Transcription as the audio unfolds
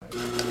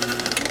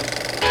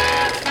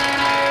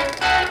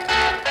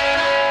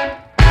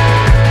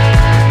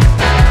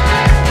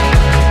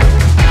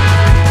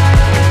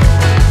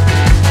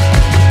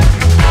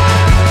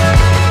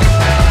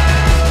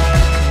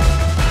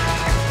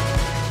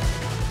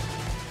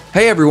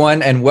Hey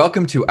everyone, and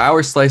welcome to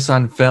Our Slice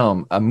on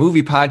Film, a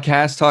movie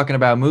podcast talking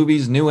about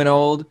movies new and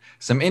old,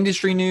 some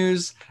industry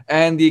news,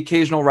 and the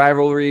occasional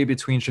rivalry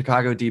between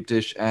Chicago deep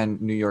dish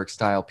and New York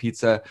style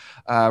pizza.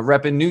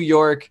 Repping New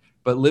York,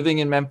 but living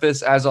in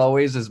Memphis, as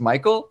always, is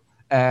Michael,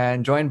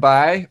 and joined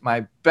by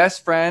my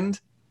best friend.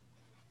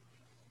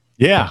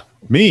 Yeah,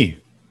 me?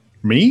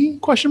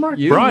 Question mark.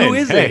 You? Who Brian.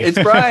 is it? Hey,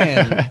 It's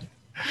Brian. We need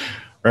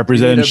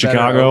representing a better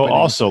Chicago, opening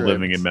also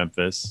living in script.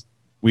 Memphis.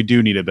 We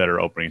do need a better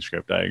opening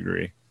script. I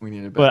agree, We need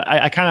a better. but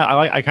I kind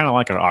of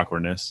like our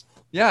awkwardness.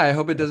 Yeah, I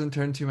hope it doesn't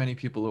turn too many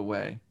people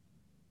away.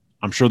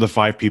 I'm sure the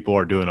 5 people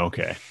are doing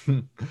okay.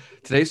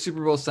 Today's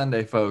Super Bowl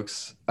Sunday,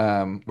 folks.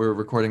 We're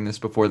recording this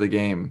before the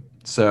game.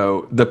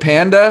 So the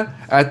panda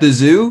at the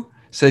zoo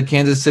said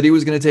Kansas City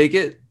was going to take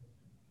it.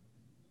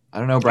 I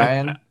don't know, I,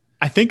 Brian.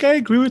 I think I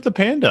agree with the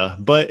panda,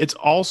 but it's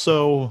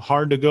also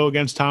hard to go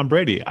against Tom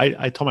Brady.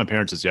 I told my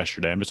parents this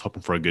yesterday. I'm just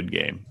hoping for a good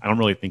game. I don't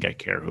really think I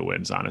care who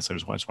wins, honestly. I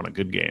just want a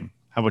good game.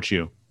 How about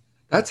you?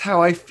 That's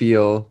how I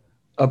feel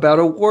about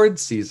award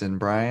season,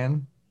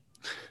 Brian.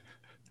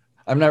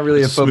 I'm not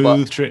really a football.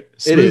 It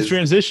Smooth is,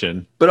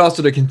 transition. but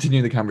also to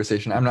continue the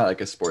conversation, I'm not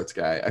like a sports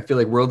guy. I feel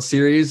like World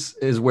Series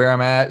is where I'm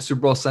at.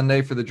 Super Bowl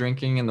Sunday for the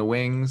drinking and the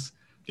wings.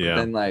 But Yeah.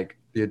 then like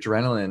the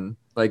adrenaline,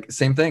 like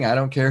same thing. I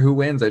don't care who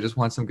wins. I just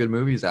want some good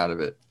movies out of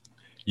it.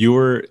 You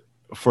were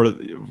for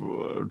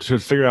to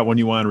figure out when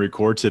you want to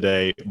record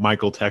today.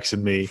 Michael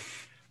texted me,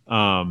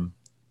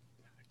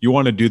 "You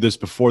want to do this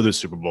before the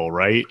Super Bowl,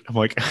 right?" I'm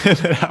like,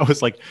 I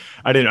was like,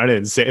 I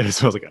didn't say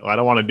this. I was like, I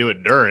don't want to do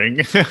it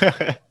during.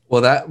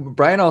 Well, that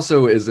Brian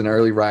also is an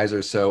early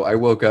riser, so I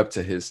woke up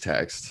to his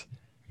text,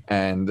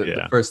 and the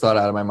Yeah. first thought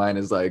out of my mind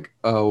is like,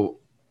 "Oh,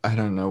 I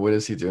don't know, what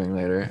is he doing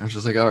later?" I was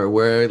just like, "Oh,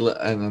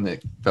 and then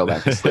it fell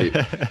back to sleep.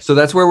 So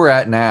that's where we're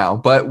at now,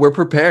 but we're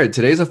prepared.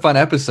 Today's a fun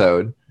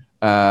episode.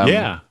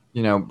 Yeah.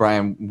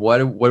 Brian, what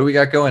do we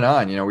got going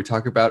on? We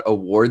talk about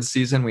awards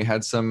season. We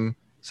had some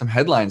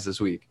headlines this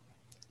week.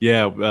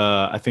 Yeah,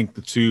 I think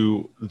the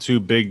two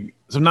big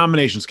some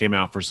nominations came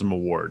out for some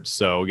awards.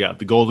 So yeah,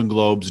 the Golden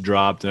Globes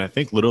dropped, and I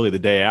think literally the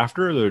day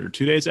after, or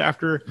 2 days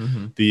after,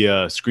 Mm-hmm.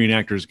 the Screen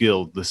Actors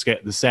Guild, the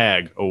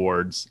SAG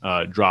Awards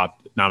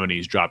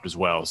nominees dropped as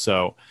well.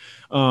 So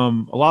a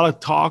lot of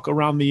talk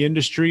around the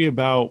industry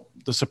about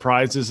the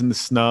surprises and the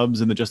snubs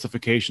and the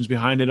justifications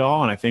behind it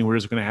all. And I think we're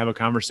just going to have a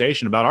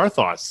conversation about our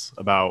thoughts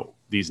about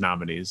these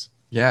nominees.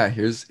 Yeah,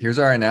 here's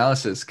our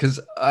analysis. Because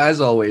as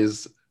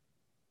always,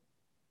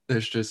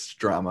 there's just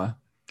drama.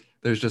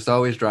 There's just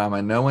always drama.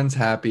 No one's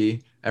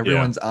happy. Yeah.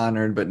 Everyone's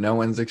honored, but no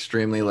one's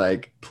extremely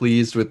like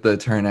pleased with the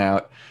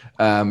turnout.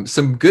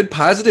 Some good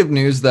positive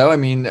news though. I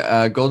mean,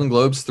 Golden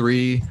Globes,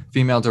 3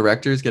 female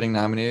directors getting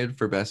nominated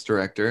for Best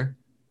Director.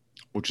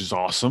 Which is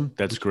awesome.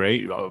 That's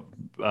great.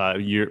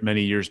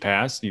 Many years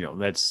past,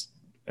 that's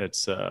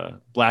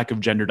lack of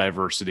gender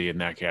diversity in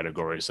that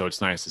category. So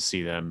it's nice to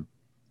see them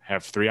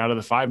have 3 out of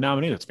the 5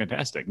 nominees. That's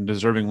fantastic and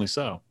deservingly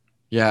so.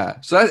 Yeah.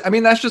 So I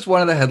mean, that's just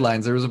one of the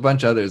headlines. There was a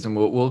bunch others, and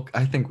we'll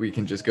I think we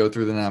can just go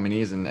through the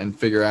nominees and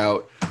figure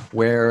out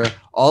where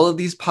all of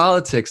these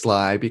politics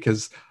lie,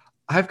 because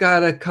I've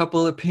got a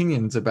couple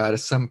opinions about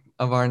some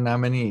of our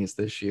nominees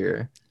this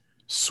year.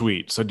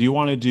 Sweet. So do you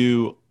want to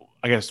do?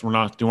 I guess we're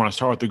not. Do you want to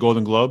start with the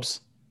Golden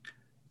Globes?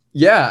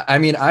 Yeah, I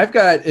mean, I've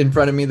got in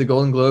front of me the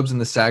Golden Globes and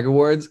the SAG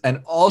Awards, and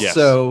Yes.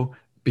 also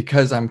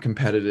because I'm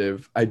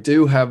competitive, I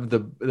do have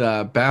the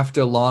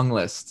BAFTA long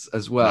lists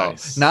as well.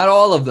 Nice. Not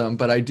all of them,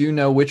 but I do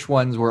know which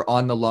ones were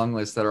on the long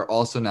list that are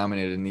also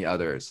nominated in the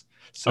others.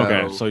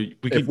 Okay. So So we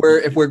if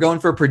could. we're going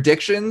for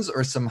predictions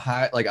or some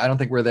high, like I don't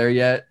think we're there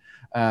yet.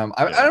 I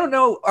Yeah. don't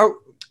know.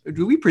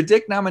 Do we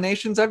predict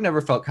nominations? I've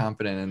never felt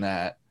confident in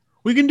that.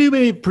 We can do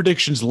maybe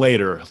predictions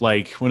later,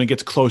 like when it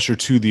gets closer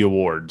to the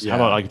awards. Yeah. How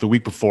about like the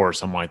week before or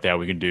something like that?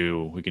 We can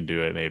do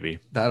it maybe.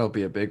 That'll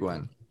be a big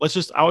one. I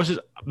was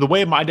just the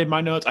way I did my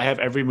notes. I have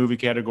every movie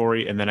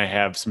category, and then I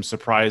have some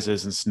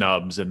surprises and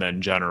snubs, and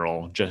then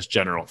general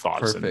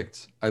thoughts.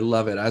 Perfect. I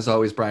love it. As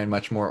always, Brian,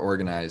 much more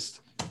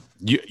organized.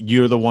 And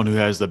you're the one who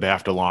has the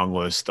BAFTA long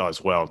list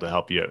as well to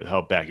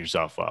help back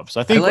yourself up.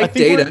 So I like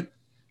data.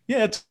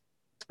 Yeah.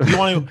 Do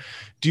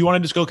you want to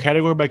just go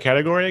category by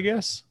category? I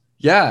guess.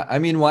 Yeah, I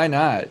mean, why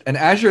not? And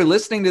as you're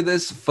listening to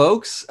this,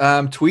 folks,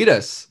 tweet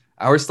us,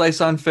 Our Slice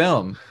on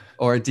Film,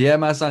 or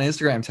DM us on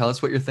Instagram. Tell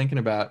us what you're thinking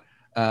about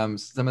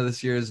some of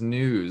this year's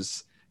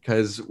news,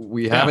 because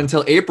we have Yeah.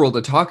 until April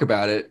to talk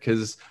about it.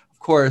 Because of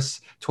course,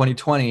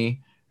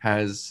 2020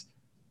 is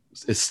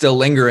still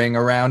lingering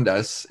around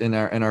us in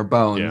our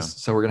bones. Yeah.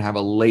 So we're gonna have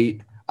a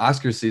late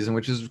Oscar season,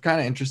 which is kind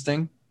of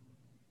interesting.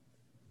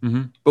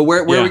 Mm-hmm. But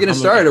where are we gonna I'm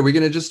start? looking- Are we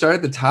gonna just start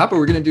at the top? Or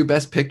are we gonna do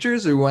Best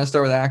Pictures, or we want to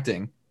start with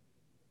acting?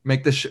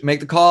 Make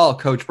the call,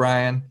 Coach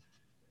Brian.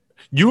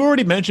 You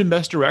already mentioned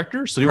Best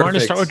Director, so do you want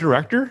to start with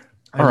Perfect. Director?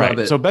 I All love right.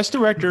 it. So Best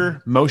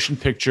Director, Motion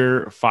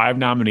Picture, 5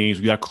 nominees.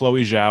 We got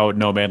Chloe Zhao,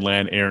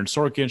 Nomadland, Aaron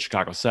Sorkin,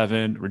 Chicago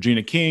 7,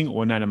 Regina King,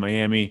 One Night in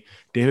Miami,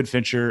 David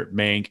Fincher,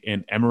 Mank,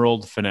 and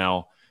Emerald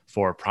Fennell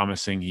for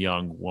Promising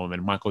Young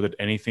Woman. Michael, did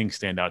anything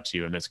stand out to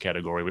you in this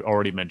category? We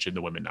already mentioned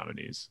the women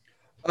nominees.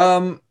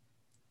 Um,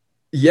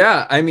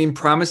 Yeah, I mean,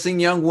 Promising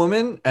Young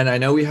Woman, and I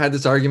know we had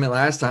this argument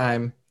last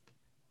time.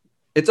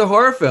 It's a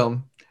horror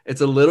film.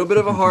 It's a little bit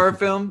of a horror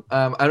film.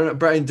 I don't know,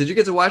 Brian, did you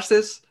get to watch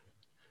this?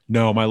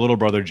 No, my little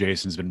brother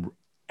Jason's been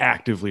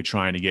actively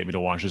trying to get me to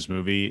watch this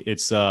movie.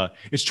 It's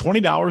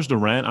 $20 to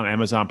rent on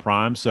Amazon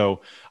Prime,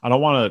 so I don't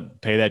want to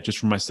pay that just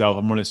for myself.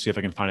 I'm going to see if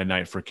I can find a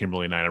night for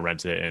Kimberly and I to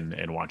rent it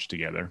and watch it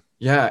together.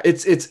 Yeah,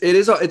 it's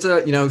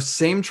a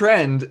same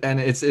trend, and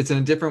it's in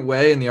a different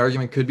way, and the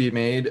argument could be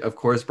made. Of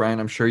course,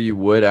 Brian, I'm sure you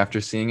would after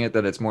seeing it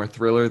that it's more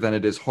thriller than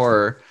it is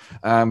horror,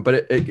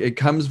 but it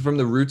comes from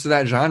the roots of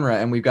that genre,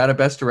 and we've got a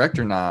Best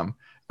Director nom.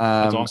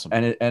 That's awesome.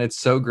 And it's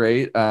so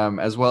great,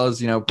 as well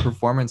as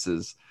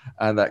performances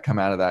that come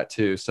out of that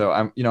too. So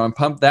I'm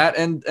pumped that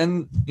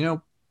and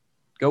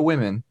go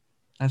women.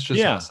 That's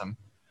just awesome.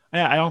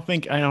 Yeah, I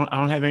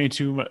don't have any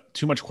too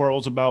much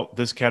quarrels about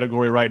this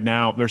category right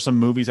now. There's some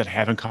movies that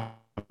haven't come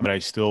that I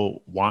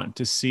still want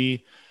to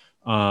see,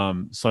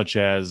 such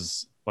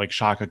as like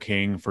Shaka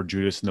King for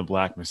Judas and the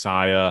Black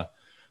Messiah.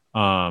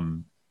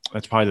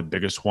 That's probably the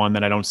biggest one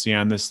that I don't see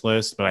on this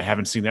list, but I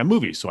haven't seen that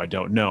movie, so I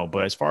don't know.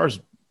 But as far as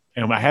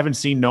I haven't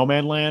seen No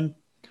Man Land.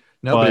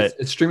 No, but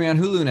it's streaming on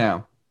Hulu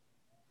now.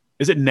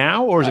 Is it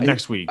now or is it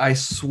next week? I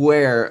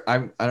swear,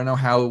 I don't know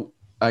how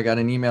I got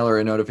an email or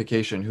a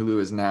notification. Hulu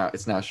is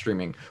now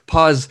streaming.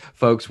 Pause,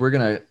 folks. We're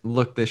gonna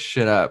look this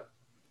shit up.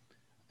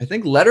 I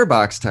think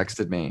Letterboxd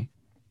texted me.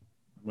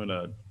 I'm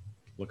gonna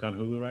look on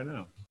Hulu right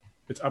now.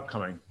 It's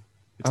upcoming.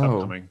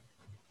 Upcoming.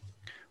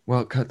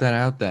 Well, cut that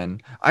out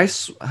then. I've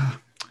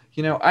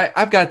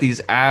got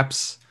these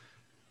apps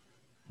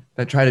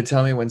that try to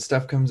tell me when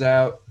stuff comes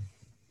out.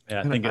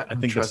 Yeah, I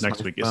think that's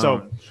next week.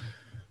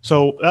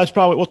 So that's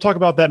probably, we'll talk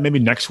about that maybe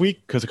next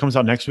week because it comes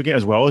out next weekend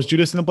as well as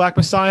Judas and the Black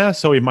Messiah.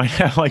 So we might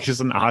have like just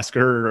an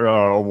Oscar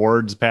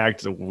awards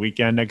packed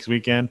weekend next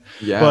weekend.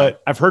 Yeah.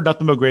 But I've heard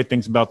nothing but great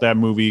things about that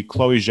movie.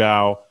 Chloe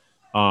Zhao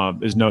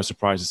is no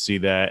surprise to see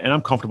that. And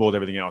I'm comfortable with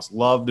everything else.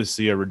 Love to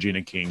see a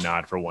Regina King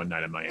nod for One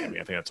Night in Miami.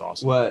 I think that's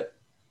awesome. What?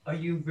 Are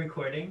you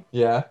recording?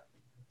 Yeah.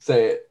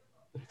 Say it.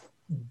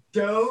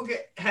 Doge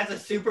has a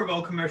Super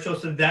Bowl commercial,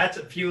 so that's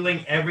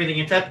fueling everything.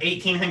 It's up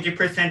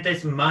 1,800%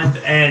 this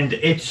month, and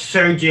it's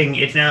surging.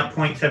 It's now at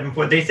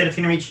 0.74. They said it's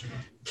going to reach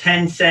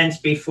 10 cents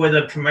before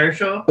the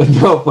commercial,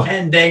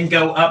 and then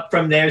go up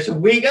from there. So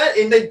we got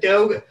in the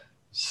Doge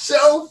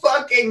so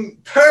fucking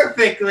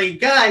perfectly.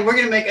 God, we're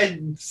going to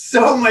make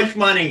so much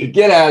money.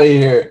 Get out of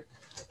here.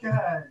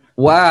 God.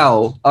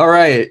 Wow. All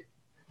right.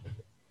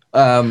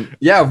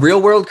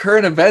 Real world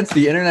current events.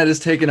 The internet has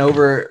taken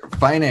over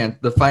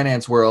the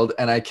finance world,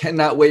 and I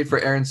cannot wait for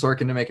Aaron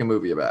Sorkin to make a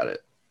movie about it.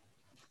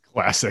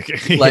 Classic.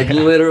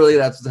 Literally,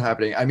 that's what's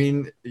happening. I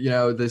mean,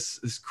 this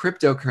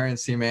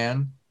cryptocurrency,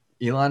 man.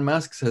 Elon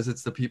Musk says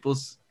it's the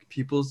people's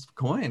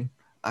coin.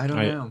 I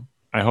don't know.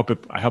 I hope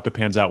it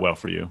pans out well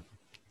for you.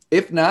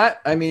 If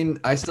not, I mean,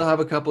 I still have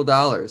a couple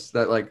dollars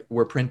that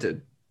were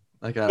printed,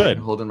 I can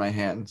hold in my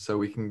hand, so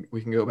we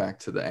can go back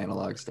to the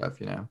analog stuff,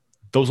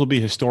 Those will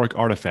be historic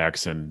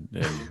artifacts in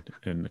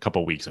a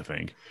couple of weeks, I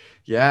think.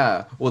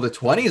 Yeah. Well, the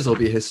 20s will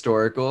be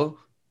historical.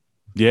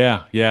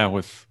 Yeah.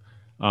 With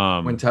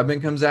when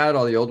Tubman comes out,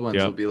 all the old ones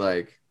will be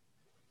like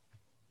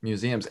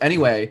museums.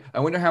 Anyway, I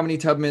wonder how many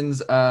Tubmans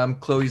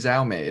Chloe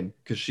Zhao made,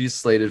 because she's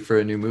slated for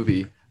a new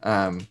movie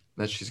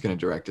that she's going to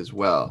direct as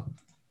well.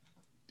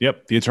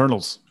 Yep, The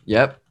Eternals.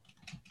 Yep.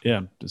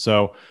 Yeah.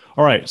 So,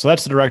 all right. So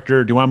that's the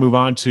director. Do you want to move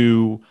on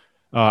to?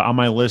 On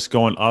my list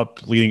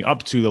leading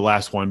up to the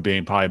last one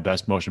being probably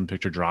best motion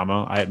picture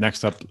drama.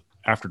 Next up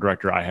after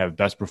director, I have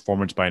best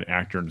performance by an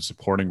actor in a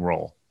supporting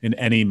role in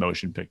any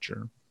motion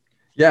picture.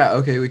 Yeah.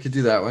 Okay. We could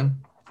do that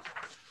one.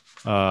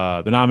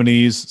 The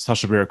nominees: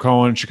 Sacha Baron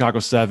Cohen, Chicago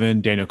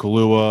 7, Daniel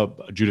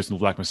Kaluuya, Judas and the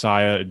Black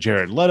Messiah,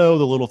 Jared Leto,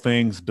 The Little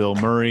Things, Bill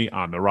Murray,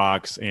 On the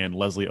Rocks, and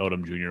Leslie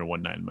Odom Jr.,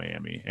 One Night in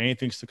Miami.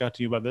 Anything stuck out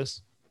to you about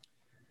this?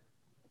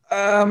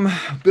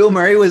 Bill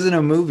Murray was in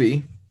a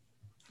movie.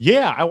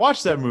 Yeah, I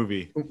watched that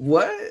movie.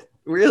 What?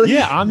 Really?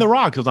 Yeah, On the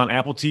Rocks. It was on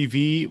Apple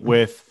TV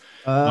with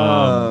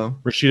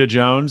Rashida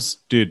Jones.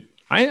 Dude,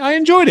 I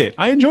enjoyed it.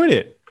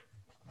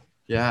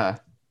 Yeah.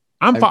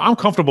 I'm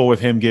comfortable with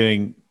him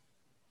getting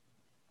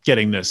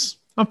this.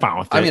 I'm fine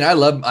with it. I mean, I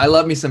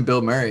love me some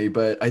Bill Murray,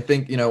 but I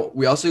think,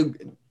 we also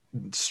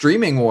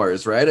streaming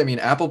wars, right? I mean,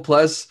 Apple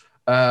Plus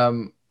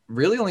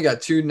really only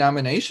got 2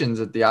 nominations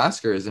at the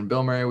Oscars, and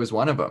Bill Murray was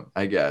one of them,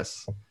 I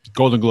guess.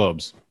 Golden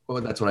Globes. Oh,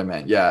 that's what I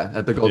meant. Yeah,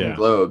 at the Golden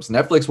Globes.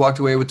 Netflix walked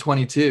away with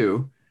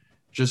 22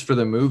 just for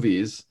the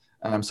movies.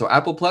 So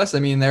Apple Plus, I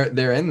mean,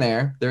 they're in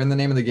there. They're in the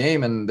name of the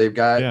game, and they've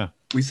got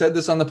we said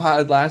this on the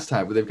pod last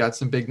time, but they've got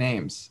some big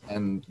names,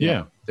 and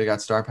they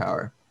got star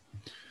power.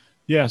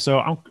 Yeah, so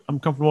I'm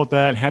comfortable with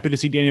that. Happy to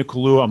see Daniel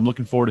Kaluuya. I'm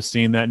looking forward to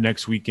seeing that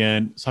next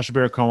weekend. Sacha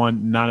Baron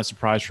Cohen, not a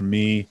surprise for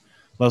me.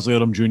 Leslie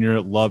Odom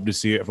Jr., love to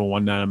see it for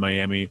One Night in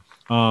Miami.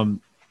 I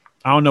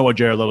don't know what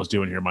Jared Leto's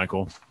doing here,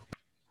 Michael.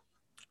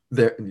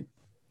 I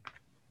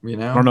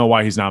don't know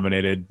why he's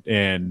nominated,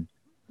 and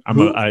I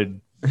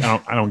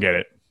don't get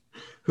it.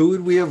 Who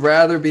would we have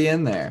rather be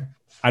in there?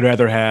 I'd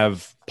rather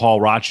have Paul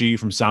Raci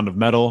from Sound of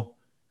Metal,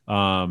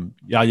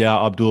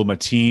 Yahya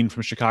Abdul-Mateen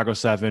from Chicago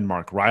 7,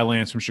 Mark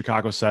Rylance from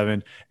Chicago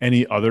 7,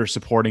 any other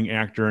supporting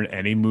actor in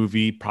any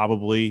movie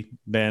probably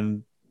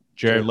than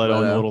Jared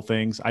Leto in The Little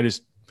Things.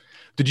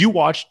 Did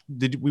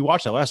we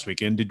watch that last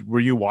weekend? Were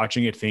you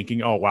watching it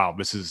thinking, oh wow,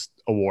 this is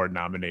award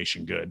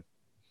nomination good?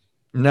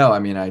 No, I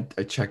mean, I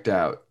checked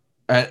out.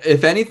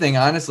 If anything,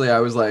 honestly, I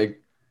was like,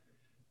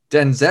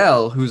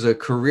 Denzel, who's a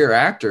career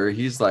actor,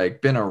 he's like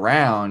been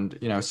around.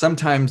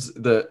 Sometimes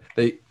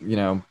they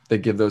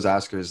give those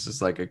Oscars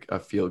as like a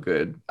feel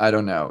good. I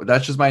don't know.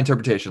 That's just my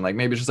interpretation. Like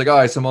maybe it's just like,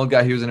 oh, some old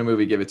guy, he was in a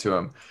movie, give it to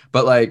him.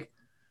 But like,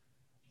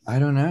 I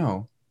don't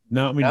know.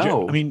 No, I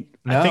mean,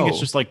 I think it's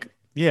just like,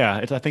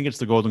 I think it's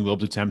the Golden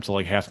Globes attempt to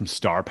like have some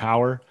star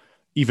power,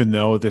 even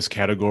though this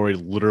category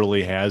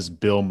literally has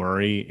Bill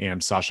Murray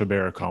and Sacha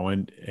Baron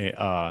Cohen,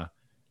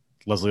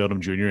 Leslie Odom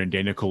Jr. and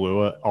Daniel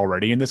Kaluuya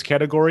already in this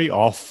category,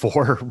 all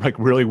four like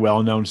really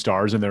well-known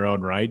stars in their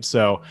own right.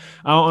 So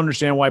I don't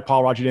understand why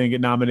Paul Raci didn't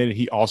get nominated.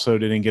 He also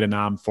didn't get a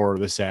nom for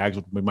the SAGs,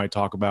 which we might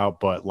talk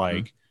about, but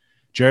like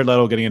Jared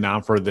Leto getting a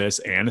nom for this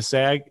and a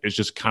SAG is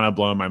just kind of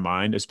blowing my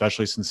mind,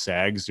 especially since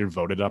SAGs you're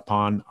voted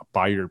upon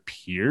by your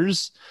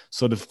peers.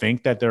 So to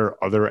think that there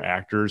are other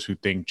actors who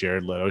think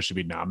Jared Leto should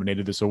be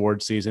nominated this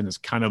award season is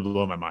kind of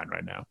blowing my mind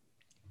right now.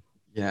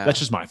 Yeah. That's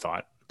just my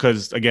thought.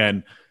 Because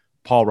again,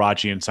 Paul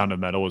Raci in Sound of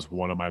Metal was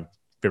one of my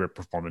favorite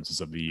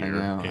performances of the year.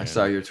 I know. I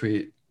saw your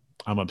tweet.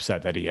 I'm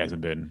upset that he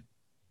hasn't been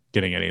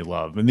getting any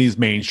love in these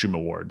mainstream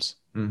awards.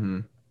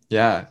 Mm-hmm.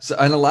 Yeah. So,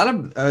 and a lot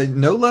of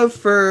no love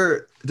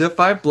for the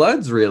Five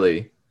Bloods,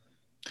 really.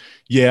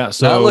 Yeah.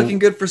 So not looking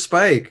good for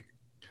Spike.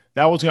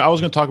 I was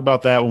going to talk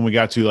about that when we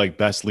got to like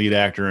best lead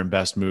actor and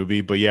best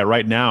movie. But yeah,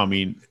 right now, I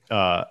mean,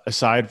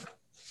 aside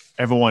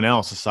everyone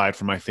else, aside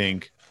from, I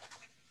think,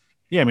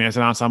 it's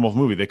an ensemble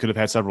movie. They could have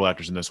had several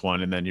actors in this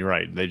one, and then you're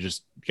right, they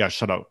just got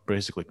shut out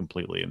basically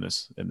completely in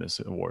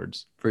this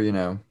awards for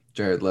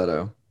Jared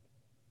Leto.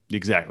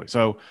 Exactly.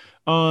 So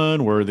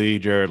unworthy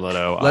Jared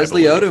Leto.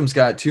 Leslie Odom's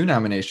got 2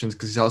 nominations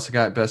because he's also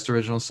got best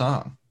original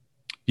song.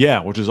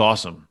 Yeah, which is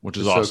awesome.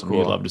 Awesome. So cool.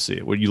 You'd love to see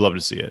it. You love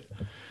to see it.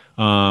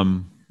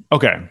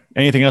 Okay.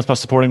 Anything else about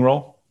supporting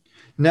role?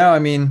 No, I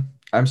mean,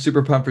 I'm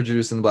super pumped for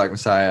Judas and the Black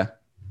Messiah.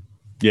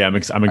 Yeah, I'm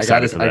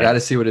excited. I got to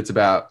see what it's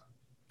about.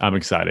 I'm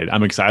excited. I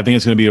think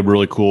it's going to be a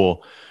really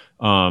cool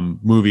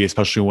movie,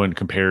 especially when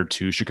compared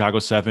to Chicago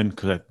 7,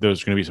 because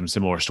there's going to be some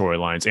similar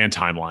storylines and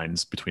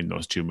timelines between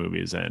those two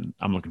movies, and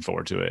I'm looking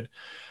forward to it.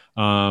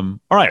 All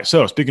right.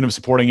 So speaking of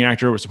supporting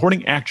actor,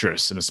 supporting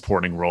actress in a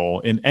supporting role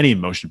in any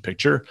motion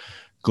picture,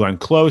 Glenn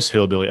Close,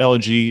 Hillbilly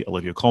Elegy,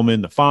 Olivia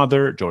Colman, The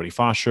Father, Jodie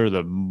Foster,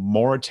 The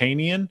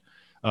Mauritanian,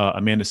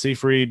 Amanda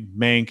Seyfried,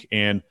 Mank,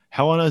 and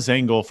Helena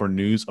Zengel for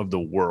News of the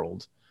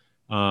World.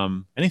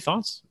 Any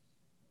thoughts?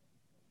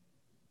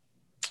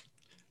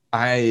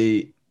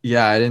 I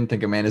didn't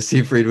think Amanda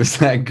Seyfried was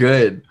that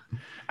good.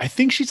 I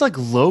think she's like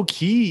low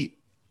key.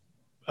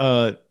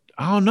 I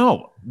don't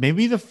know.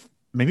 Maybe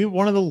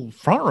one of the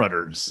front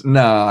runners.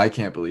 No, I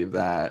can't believe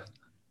that.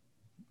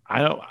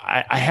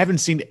 I haven't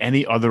seen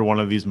any other one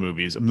of these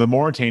movies. The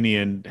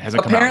Mauritanian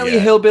hasn't come out yet. Apparently,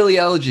 Hillbilly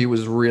Elegy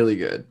was really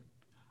good.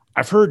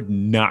 I've heard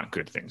not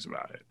good things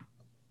about it.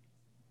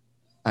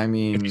 I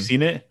mean, have you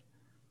seen it?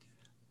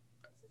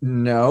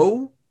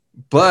 No,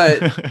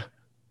 but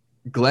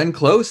Glenn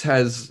Close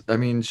has. I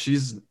mean,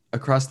 she's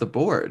across the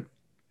board.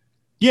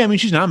 Yeah, I mean,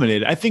 she's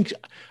nominated. I think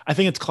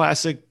it's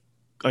classic.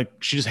 Like,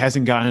 she just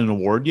hasn't gotten an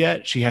award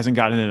yet. She hasn't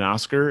gotten an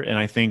Oscar, and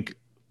I think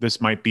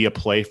this might be a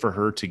play for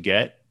her to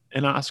get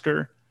an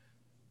Oscar.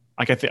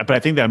 Like, but I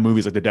think that movie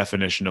is like the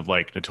definition of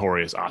like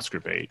notorious Oscar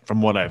bait,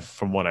 from what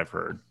I've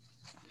heard.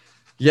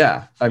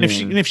 Yeah, I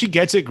mean, if she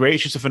gets it,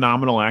 great. She's a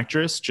phenomenal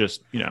actress.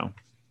 Just I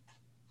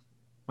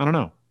don't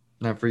know.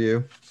 Not for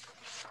you.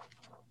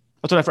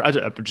 That's what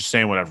I'm just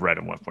saying what I've read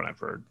and what I've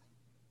heard.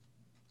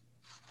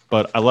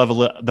 But I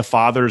love The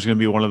Father is going to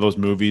be one of those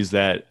movies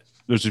that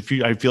there's a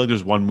few. I feel like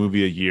there's one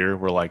movie a year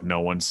where like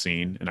no one's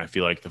seen, and I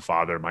feel like The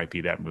Father might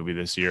be that movie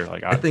this year.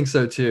 Like I think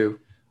so too.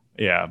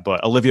 Yeah,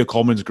 but Olivia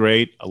Colman's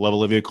great. I love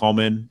Olivia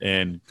Colman,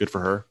 and good for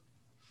her.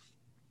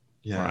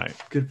 Yeah, right.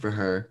 Good for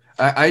her.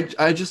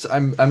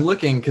 I'm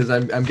looking because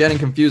I'm getting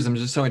confused. I'm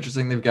just so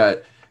interested. They've got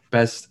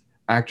best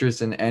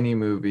actress in any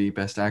movie,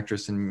 best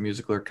actress in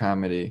musical or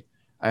comedy.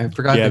 I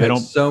forgot they had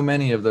so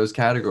many of those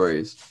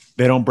categories.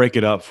 They don't break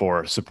it up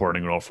for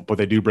supporting role, but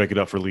they do break it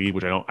up for lead,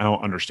 which I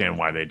don't understand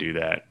why they do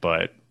that,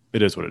 but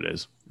it is what it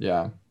is.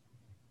 Yeah.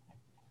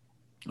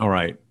 All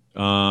right.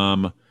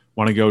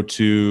 Want to go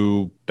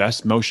to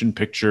best motion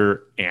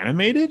picture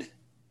animated?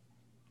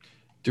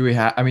 Do we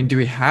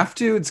have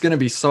to? It's going to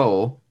be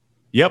Soul.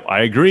 Yep,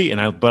 I agree.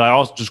 But I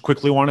also just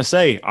quickly want to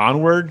say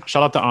Onward,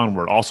 shout out to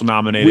Onward, also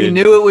nominated. We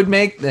knew it would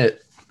make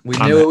it. We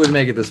knew it would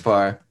make it this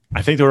far.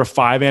 I think there were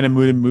 5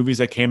 animated movies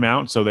that came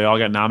out, so they all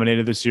got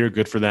nominated this year.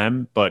 Good for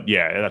them. But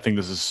yeah, I think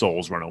this is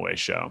Soul's runaway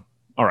show.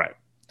 All right.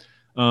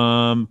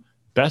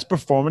 Best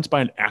performance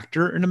by an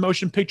actor in a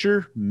motion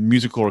picture,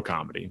 musical or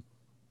comedy.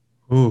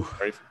 Ooh.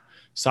 Right?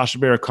 Sacha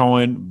Baron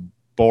Cohen,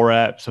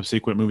 Borat,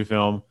 subsequent movie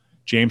film.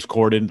 James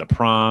Corden, The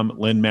Prom,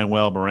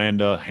 Lin-Manuel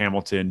Miranda,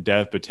 Hamilton,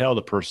 Dev Patel,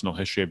 The Personal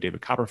History of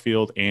David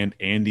Copperfield, and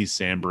Andy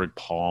Samberg,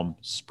 Palm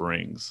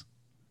Springs.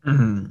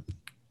 Can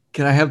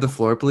I have the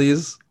floor,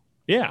 please?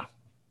 Yeah.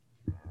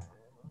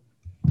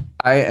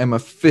 I am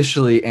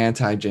officially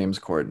anti-James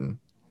Corden.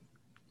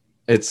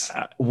 It's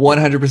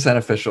 100%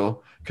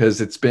 official because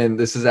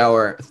this is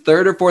our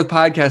third or fourth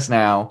podcast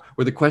now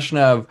with the question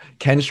of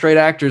can straight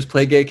actors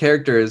play gay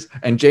characters?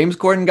 And James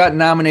Corden got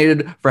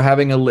nominated for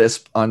having a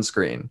lisp on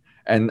screen.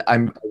 And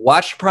I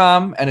watched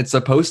Prom and it's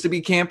supposed to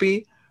be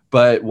campy,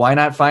 but why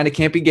not find a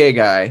campy gay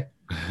guy?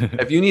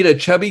 If you need a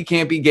chubby,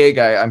 campy gay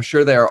guy, I'm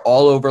sure they are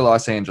all over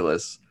Los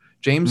Angeles.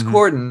 James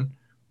Corden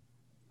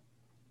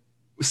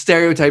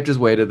stereotyped his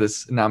way to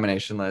this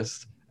nomination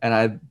list.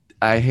 And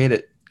I hate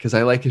it because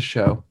I like his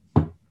show.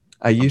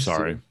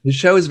 His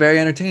show is very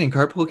entertaining.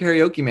 Carpool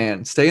Karaoke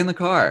Man. Stay in the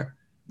car.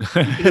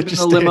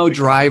 Just a limo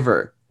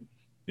driver.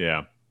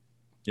 Yeah.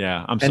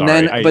 I'm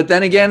sorry. But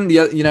then again,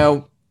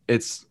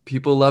 it's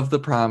people love The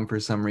Prom for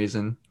some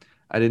reason.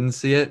 I didn't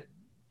see it.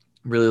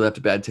 Really left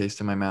a bad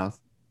taste in my mouth.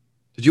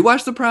 Did you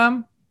watch The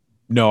Prom?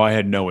 No, I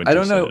had no interest. I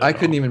don't know. I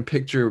couldn't all. even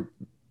picture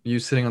you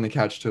sitting on the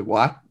couch to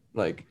watch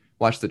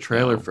the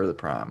trailer for The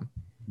Prom.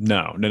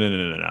 No.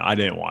 I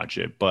didn't watch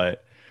it,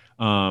 but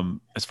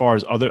as far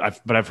as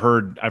I've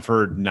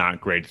heard not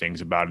great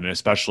things about it, and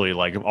especially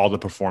like all the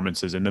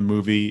performances in the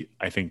movie.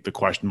 I think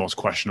the most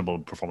questionable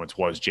performance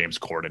was James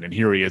Corden, and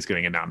here he is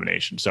getting a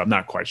nomination. So I'm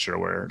not quite sure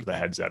where the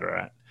heads are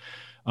at.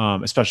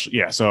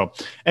 So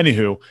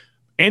anywho,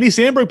 Andy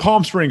Samberg,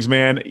 Palm Springs,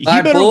 man, he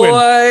better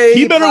win.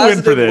 He better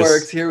win for this.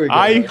 Works. Here we go.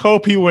 I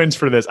hope he wins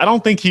for this. I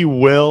don't think he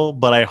will,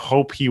 but I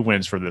hope he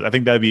wins for this. I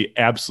think that'd be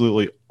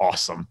absolutely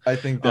awesome. I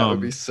think that would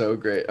be so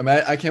great.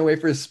 I can't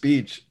wait for his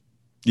speech.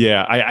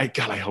 Yeah,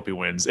 I hope he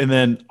wins. And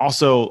then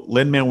also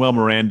Lin-Manuel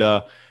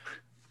Miranda.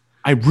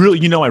 I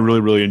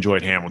really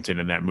enjoyed Hamilton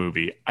in that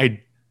movie.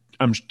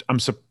 I'm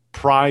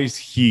surprised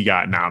he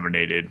got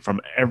nominated. From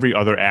every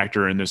other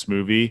actor in this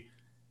movie,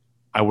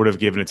 I would have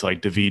given it to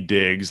like Daveed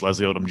Diggs,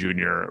 Leslie Odom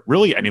Jr.,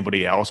 really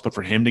anybody else. But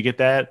for him to get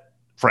that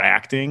for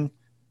acting,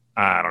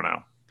 I don't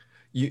know.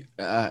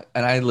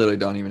 And I literally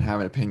don't even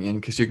have an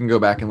opinion because you can go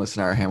back and listen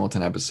to our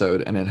Hamilton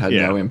episode and it had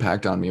no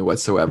impact on me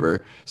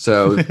whatsoever.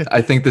 So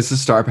I think this is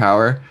star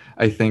power.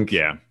 I think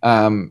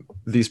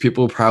these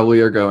people probably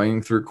are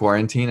going through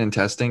quarantine and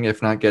testing,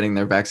 if not getting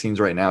their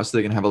vaccines right now, so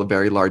they can have a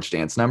very large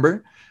dance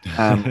number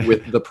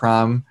with The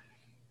Prom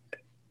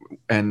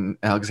and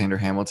Alexander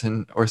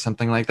Hamilton or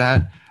something like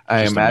that.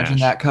 I imagine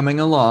that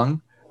coming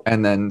along,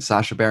 and then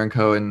Sacha Baron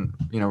Cohen,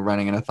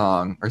 running in a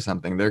thong or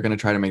something. They're going to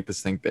try to make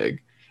this thing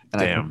big.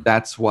 And I think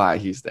that's why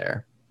he's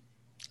there.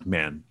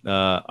 Man,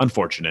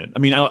 unfortunate. I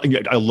mean,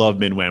 I love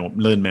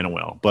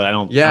Lin-Manuel, but I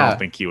don't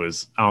think he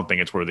was. I don't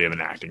think it's worthy of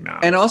an acting now.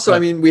 And also,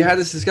 we had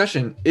this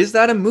discussion. Is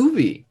that a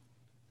movie?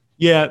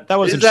 Yeah, that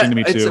was interesting to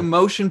me too. It's a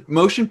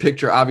motion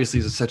picture. Obviously,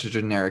 is such a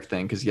generic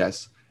thing because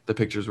yes, the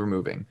pictures were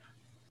moving,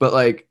 but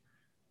like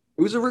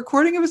it was a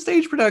recording of a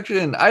stage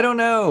production. I don't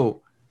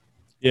know.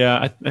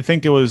 Yeah, I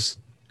think it was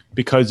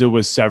because it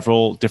was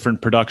several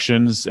different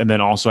productions, and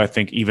then also I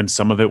think even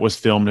some of it was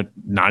filmed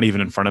not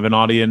even in front of an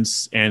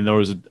audience, and there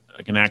was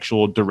an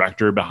actual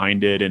director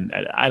behind it, and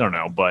I don't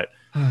know, but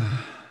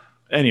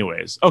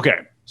anyways, okay,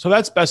 so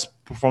that's best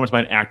performance by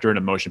an actor in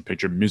a motion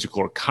picture,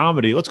 musical or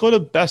comedy. Let's go to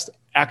best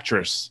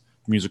actress,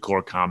 musical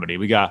or comedy.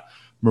 We got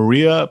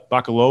Maria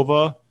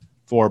Bakalova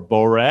for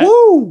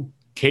Borat,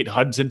 Kate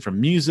Hudson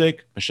from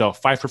Music, Michelle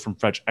Pfeiffer from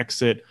French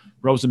Exit,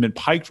 Rosamund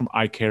Pike from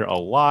I Care a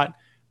Lot,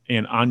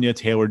 and Anya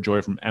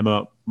Taylor-Joy from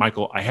Emma.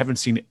 Michael, I haven't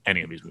seen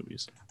any of these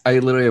movies. I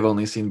literally have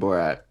only seen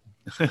Borat.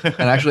 And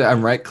actually,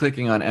 I'm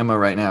right-clicking on Emma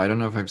right now. I don't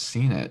know if I've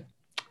seen it.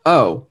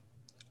 Oh,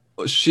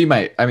 she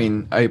might.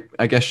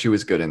 I guess she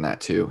was good in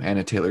that too,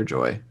 Anya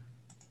Taylor-Joy.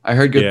 I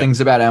heard good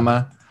things about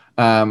Emma.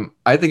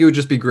 I think it would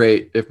just be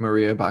great if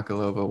Maria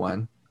Bakalova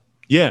won.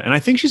 Yeah, and I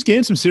think she's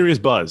getting some serious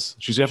buzz.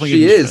 She's definitely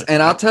She is,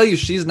 and I'll tell you,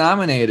 she's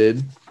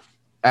nominated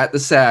at the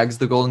SAGs,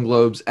 the Golden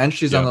Globes, and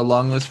she's on the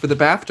long list for the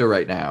BAFTA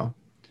right now.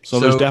 So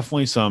there's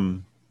definitely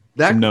some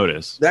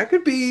notice. That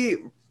could be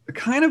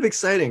kind of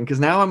exciting because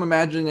now I'm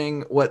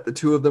imagining what the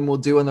two of them will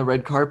do on the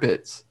red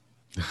carpets.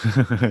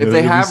 If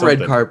they have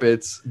red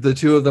carpets, the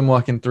two of them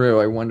walking through,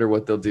 I wonder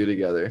what they'll do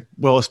together.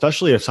 Well,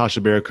 especially if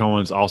Sacha Baron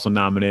Cohen's also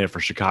nominated for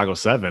Chicago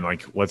 7.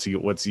 Like, what's he?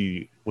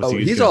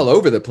 He's all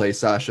over the place,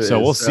 Sacha. So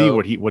we'll see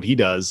what he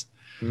does.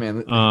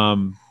 Man,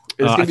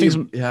 I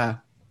think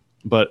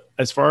But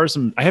as far as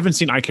I haven't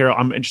seen I Care.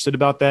 I'm interested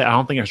about that. I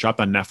don't think it's dropped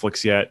on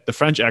Netflix yet. The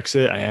French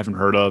Exit, I haven't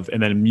heard of.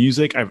 And then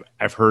Music,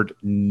 I've heard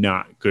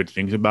not good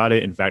things about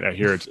it. In fact, I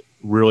hear it's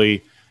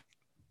really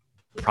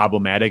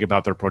problematic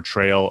about their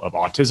portrayal of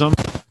autism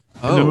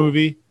in the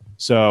movie.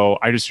 So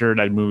I just heard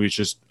that movie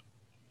is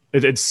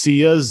it's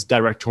Sia's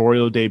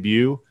directorial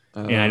debut,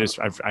 and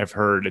I've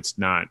heard it's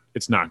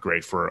not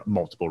great for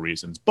multiple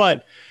reasons.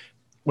 But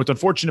what's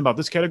unfortunate about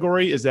this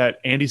category is that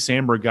Andy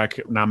Samberg got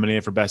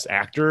nominated for Best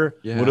Actor.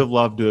 Yeah. Would have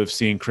loved to have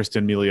seen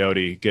Kristen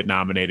Milioti get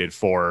nominated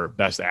for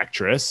Best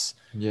Actress.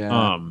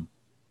 Yeah.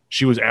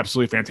 she was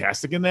absolutely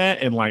fantastic in that.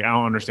 And like, I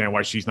don't understand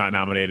why she's not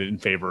nominated in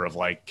favor of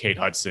like Kate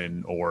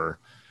Hudson or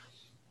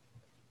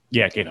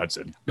Kate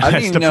Hudson. I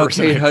didn't even know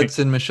Kate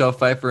Hudson, Michelle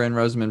Pfeiffer, and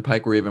Rosamund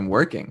Pike were even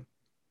working.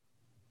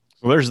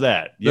 Well, there's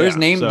that. Those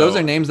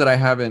are names that I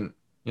haven't,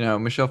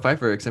 Michelle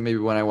Pfeiffer, except maybe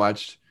when I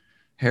watched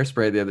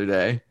Hairspray the other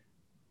day.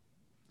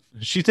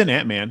 She's in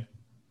Ant-Man.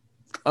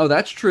 Oh,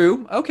 that's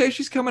true. Okay,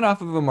 she's coming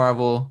off of a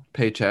Marvel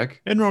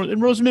paycheck. And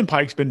Rosamund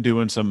Pike's been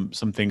doing some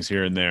things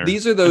here and there.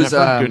 These are those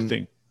good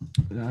thing.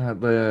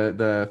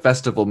 The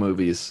festival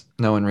movies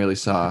no one really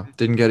saw.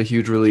 Didn't get a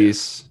huge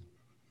release.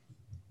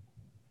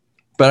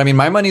 But I mean,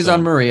 my money's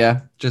on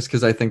Maria, just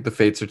because I think the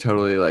fates are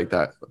totally like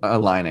that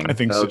aligning. I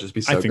think That'll so. Just be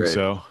so I think great.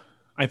 so.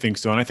 I think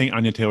so. And I think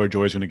Anya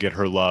Taylor-Joy is going to get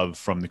her love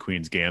from The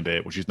Queen's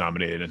Gambit, which she's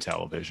nominated in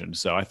television.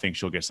 So I think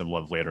she'll get some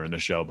love later in the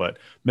show, but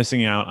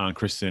missing out on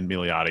Kristen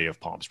Milioti of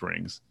Palm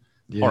Springs.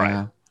 Yeah. All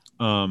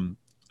right.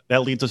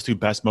 That leads us to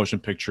Best Motion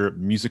Picture,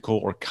 Musical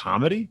or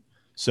Comedy.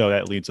 So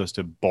that leads us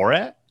to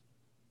Borat,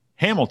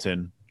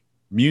 Hamilton,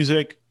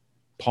 Music,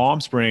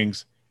 Palm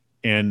Springs,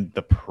 and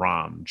The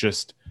Prom.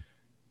 Just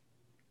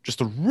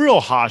a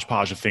real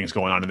hodgepodge of things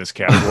going on in this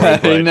category.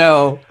 But, I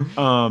know.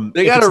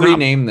 They got to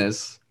rename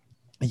this.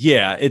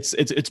 Yeah, it's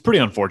pretty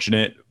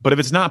unfortunate. But if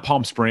it's not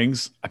Palm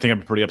Springs, I think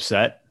I'm pretty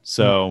upset.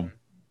 So,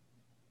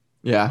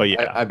 yeah, but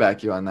yeah, I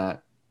back you on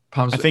that.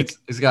 I think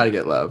it's got to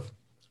get love.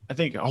 I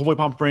think hopefully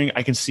Palm Springs.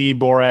 I can see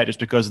Borat just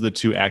because of the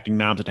 2 acting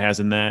noms it has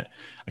in that.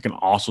 I can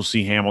also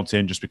see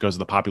Hamilton just because of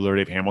the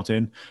popularity of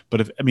Hamilton.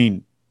 But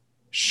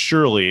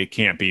surely it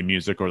can't be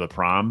Music or The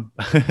Prom.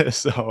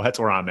 So that's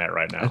where I'm at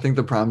right now. I think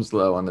The Prom's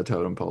low on the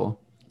totem pole.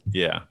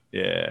 Yeah.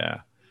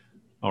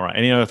 All right.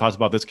 Any other thoughts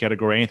about this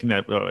category? Anything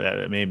that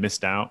may have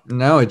missed out?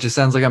 No, it just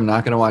sounds like I'm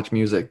not going to watch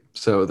music.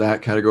 So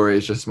that category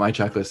is just, my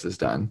checklist is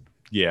done.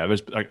 Yeah,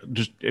 there's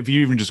just if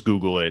you even just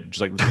Google it,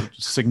 just like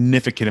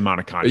significant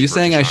amount of content. Are you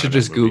saying I should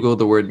just Google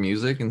the word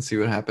music and see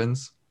what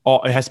happens?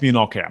 It has to be in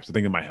all caps. I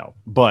think it might help,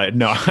 but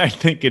no, I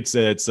think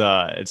it's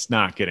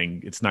not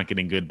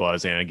getting good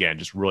buzz, and again,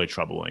 just really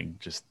troubling.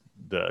 Just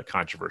the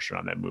controversy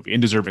on that movie,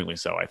 and deservingly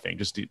so. I think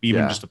just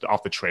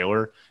off the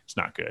trailer, it's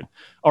not good.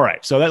 All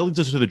right, so that leads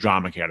us to the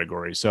drama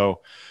category.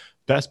 So,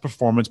 best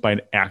performance by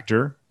an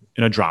actor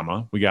in a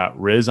drama, we got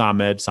Riz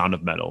Ahmed, Sound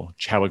of Metal,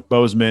 Chadwick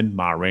Boseman,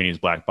 Ma Rainey's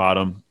Black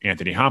Bottom,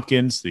 Anthony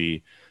Hopkins,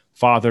 the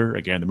father,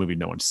 again, the movie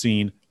no one's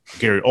seen,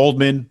 Gary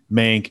Oldman,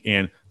 Mank,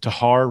 and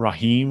Tahar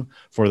Rahim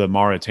for the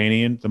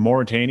Mauritanian.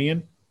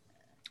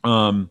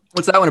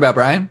 What's that one about,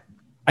 Brian?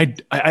 I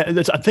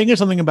think it's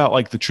something about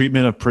like the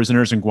treatment of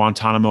prisoners in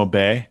Guantanamo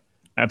Bay,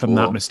 if I'm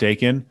not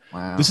mistaken.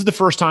 Wow. This is the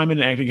first time in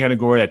an acting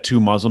category that 2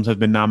 Muslims have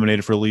been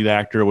nominated for lead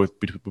actor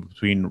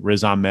between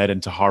Riz Ahmed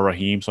and Tahar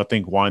Rahim. So I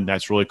think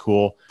that's really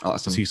cool.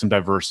 Awesome. To see some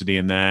diversity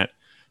in that.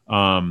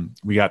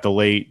 We got the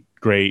late,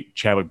 great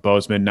Chadwick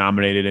Boseman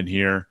nominated in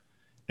here.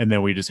 And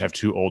then we just have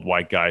 2 old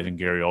white guys in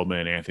Gary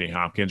Oldman and Anthony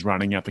Hopkins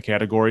rounding out the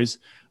categories.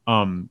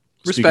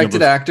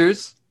 Respected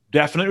actors.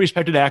 Definitely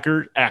respected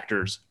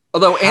actors.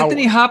 Although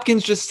Anthony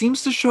Hopkins just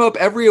seems to show up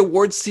every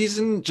award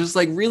season just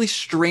like really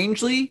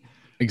strangely.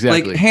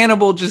 Exactly. Like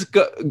Hannibal, just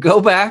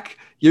go back.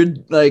 You're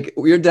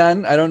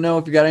done. I don't know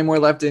if you got any more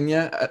left in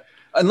you.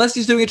 Unless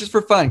he's doing it just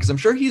for fun, because I'm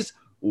sure he's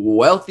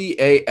wealthy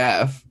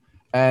AF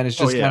and it's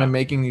just kind of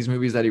making these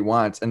movies that he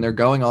wants, and they're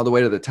going all the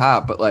way to the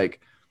top. But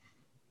like,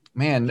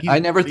 man, I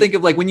never think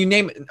of like when you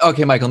name.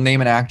 Okay, Michael, name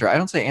an actor. I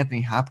don't say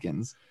Anthony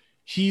Hopkins.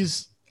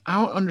 I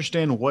don't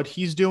understand what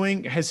he's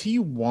doing. Has he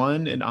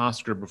won an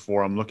Oscar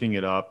before? I'm looking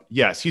it up.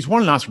 Yes, he's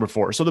won an Oscar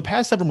before. So the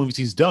past several movies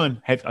he's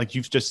done, like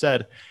you've just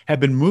said,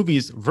 have been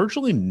movies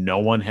virtually no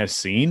one has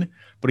seen,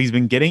 but he's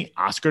been getting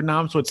Oscar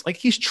noms. So it's like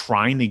he's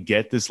trying to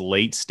get this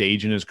late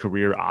stage in his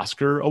career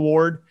Oscar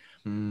award,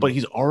 but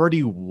he's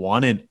already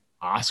won an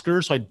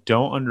Oscar. So I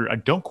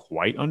don't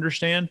quite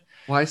understand.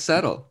 Why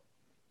settle?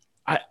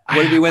 What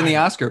did he win the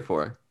Oscar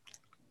for?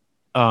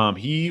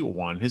 He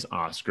won his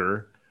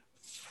Oscar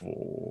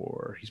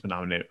he's been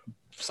nominated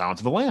for Silence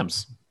of the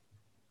Lambs.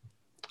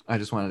 I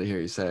just wanted to hear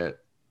you say it.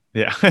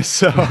 Yeah.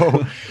 So,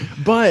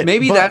 but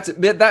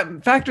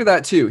that factor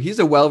that too. He's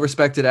a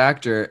well-respected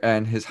actor,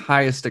 and his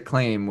highest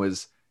acclaim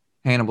was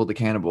Hannibal the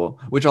Cannibal,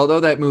 which,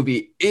 although that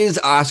movie is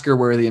Oscar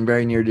worthy and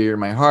very near and dear to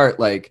my heart,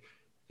 like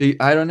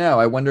I don't know.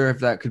 I wonder if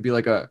that could be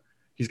like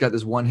he's got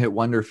this one-hit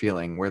wonder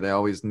feeling where they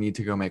always need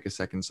to go make a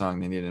second song.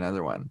 They need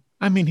another one.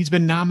 I mean, he's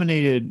been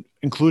nominated,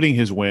 including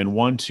his win,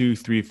 1, 2,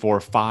 3,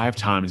 4, 5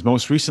 times.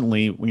 Most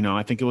recently,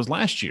 I think it was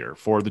last year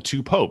for The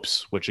Two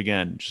Popes, which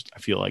again, I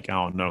feel like I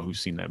don't know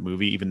who's seen that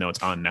movie, even though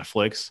it's on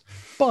Netflix.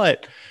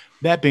 But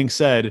that being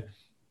said,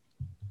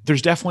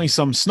 there's definitely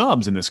some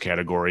snubs in this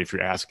category, if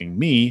you're asking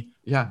me.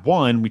 Yeah.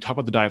 One, we talk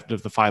about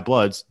the Five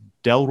Bloods.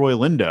 Delroy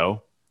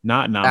Lindo,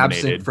 not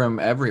nominated. Absent from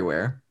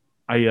everywhere.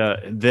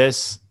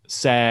 This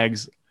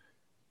SAGs.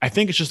 I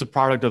think it's just a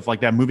product of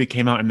like that movie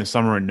came out in the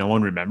summer and no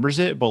one remembers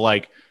it, but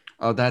like,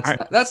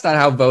 that's not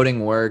how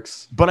voting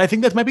works. But I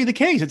think that might be the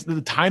case. It's the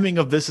timing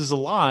of this is a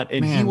lot,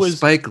 and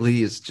Spike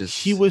Lee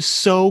he was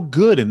so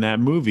good in that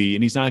movie,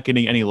 and he's not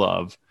getting any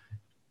love.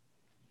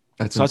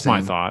 That's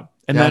my thought.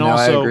 And then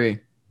also, I agree.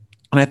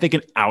 And I think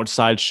an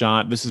outside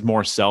shot, this is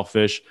more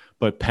selfish,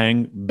 but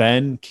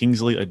Ben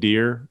Kingsley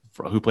Adir,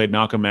 who played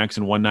Malcolm X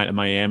in One Night in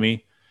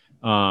Miami,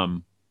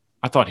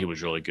 I thought he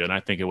was really good. And I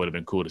think it would have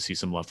been cool to see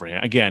some love for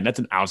him. Again, that's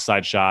an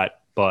outside shot,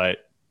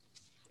 but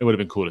it would have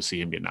been cool to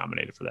see him get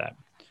nominated for that.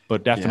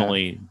 But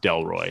definitely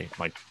Delroy,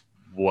 like,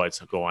 what's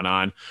going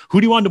on?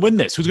 Who do you want to win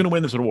this? Who's going to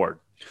win this award?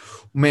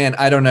 Man,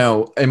 I don't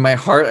know. In my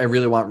heart, I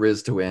really want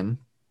Riz to win.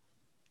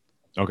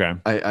 Okay.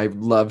 I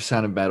love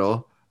Sound of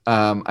Metal.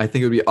 I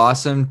think it would be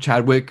awesome.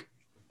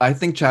 I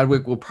think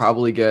Chadwick will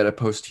probably get a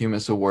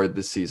posthumous award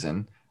this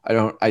season.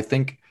 I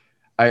think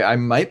I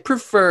might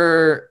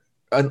prefer,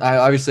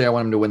 obviously I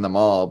want him to win them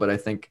all, but I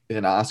think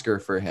an Oscar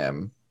for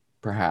him,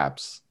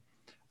 perhaps.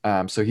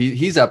 So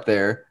he's up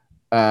there.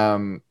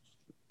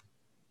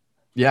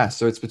 Yeah,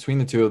 so it's between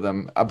the two of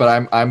them,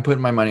 but I'm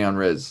putting my money on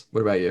Riz.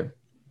 What about you?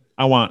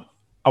 I want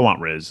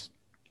Riz.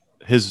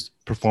 His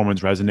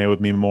performance resonated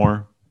with me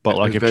more, but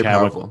like if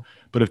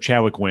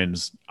Chadwick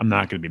wins, I'm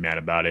not going to be mad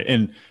about it.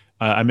 And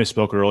I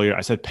misspoke earlier.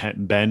 I said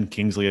Ben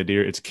Kingsley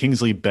Adir. It's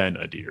Kingsley Ben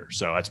Adir.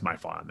 So that's my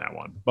fault on that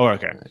one. Oh,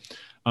 okay.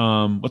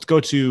 Let's go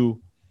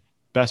to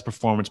best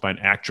performance by an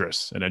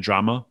actress in a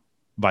drama.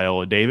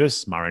 Viola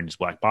Davis, Ma Rainey's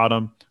Black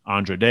Bottom.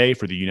 Andra Day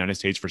for the United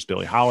States vs.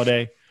 Billie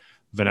Holiday.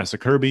 Vanessa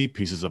Kirby,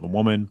 Pieces of a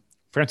Woman.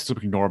 Frances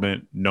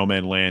McDormand, No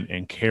Man Land.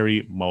 And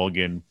Carey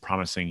Mulligan,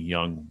 Promising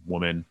Young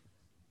Woman.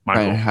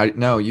 Michael?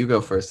 Ryan, you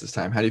go first this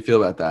time. How do you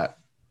feel about that?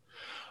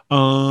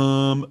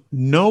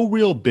 No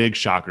real big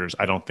shockers,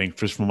 I don't think,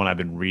 just from what I've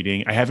been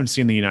reading. I haven't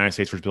seen the United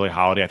States vs. Billie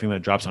Holiday. I think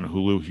that drops on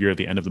Hulu here at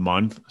the end of the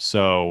month.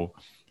 So,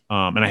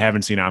 and I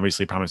haven't seen,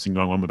 obviously, Promising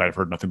Young Woman, but I've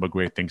heard nothing but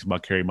great things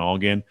about Carey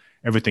Mulligan.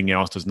 Everything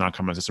else does not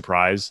come as a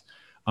surprise.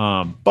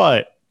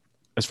 But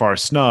as far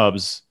as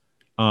snubs,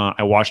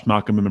 I watched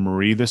Malcolm and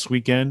Marie this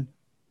weekend.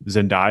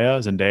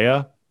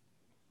 Zendaya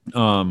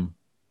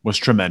was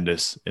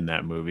tremendous in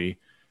that movie.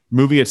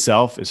 Movie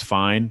itself is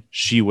fine.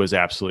 She was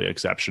absolutely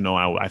exceptional.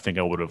 I think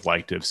I would have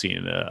liked to have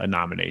seen a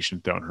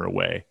nomination thrown her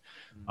way.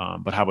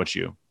 But how about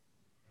you?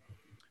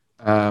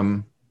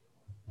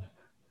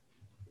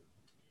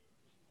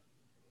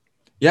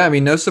 Yeah, I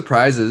mean, no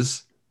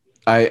surprises.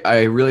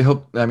 I really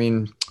hope,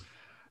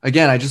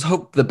 again, I just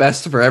hope the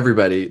best for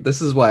everybody.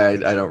 This is why I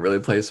don't really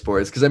play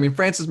sports. Because,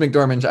 Frances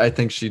McDormand, I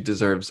think she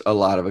deserves a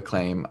lot of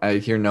acclaim. I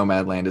hear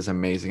Nomadland is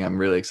amazing. I'm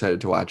really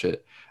excited to watch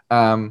it.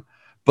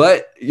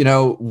 But,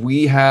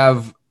 we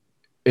have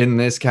in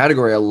this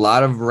category a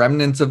lot of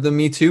remnants of the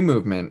Me Too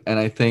movement. And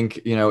I think,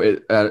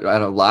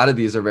 a lot of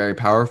these are very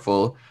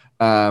powerful,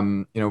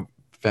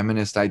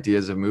 feminist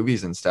ideas of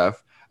movies and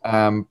stuff.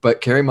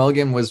 But Carey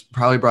Mulligan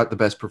probably brought the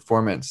best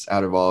performance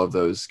out of all of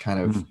those kind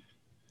of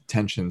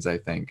tensions, I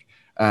think.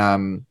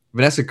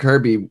 Vanessa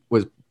Kirby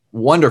was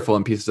wonderful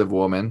in Pieces of a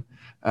Woman.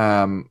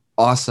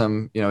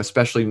 Awesome,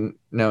 especially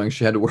knowing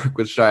she had to work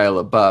with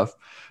Shia LaBeouf.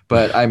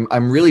 But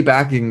I'm really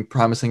backing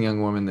Promising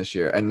Young Woman this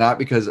year, and not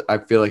because I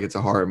feel like it's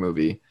a horror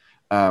movie.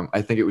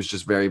 I think it was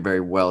just very, very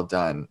well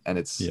done, and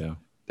it's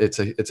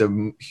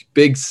a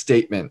big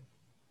statement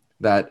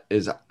that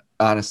is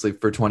honestly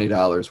for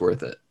 $20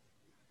 worth it.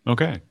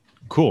 Okay,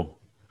 cool.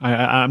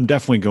 I'm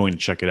definitely going to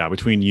check it out.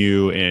 Between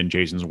you and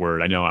Jason's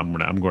word, I know I'm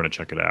going to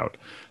check it out.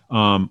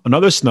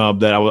 Another snub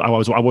that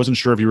I wasn't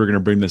sure if you were going to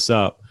bring this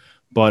up,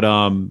 but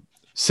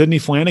Sydney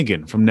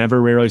Flanagan from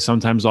Never, Rarely,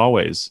 Sometimes,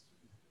 Always.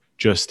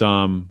 Just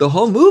the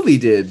whole movie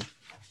did.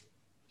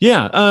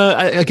 Yeah.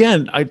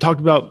 I talked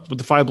about with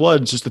the Five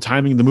Bloods, just the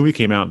timing the movie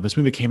came out. This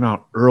movie came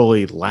out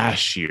early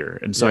last year,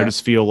 and so I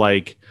just feel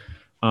like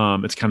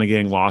it's kind of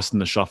getting lost in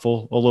the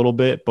shuffle a little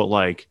bit. But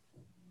like,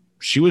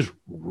 she was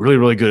really,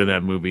 really good in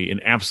that movie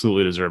and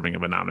absolutely deserving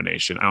of a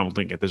nomination. I don't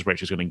think at this rate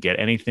she's going to get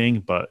anything,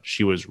 but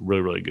she was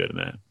really, really good in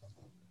that.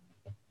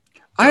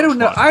 I don't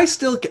know. I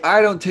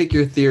don't take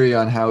your theory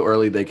on how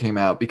early they came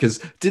out, because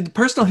did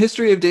Personal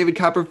History of David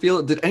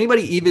Copperfield,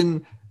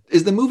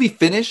 is the movie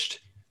finished?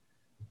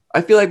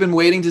 I feel like I've been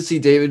waiting to see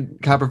David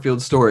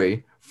Copperfield's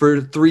story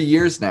for 3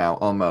 years now,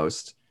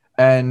 almost.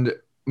 And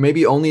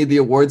maybe only the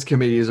awards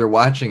committees are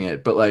watching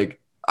it, but like,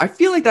 I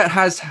feel like that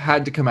has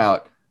had to come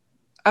out.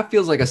 That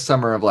feels like a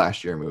summer of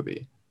last year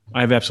movie.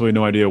 I have absolutely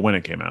no idea when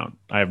it came out.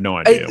 I have no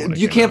idea.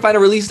 You can't find a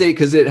release date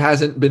because it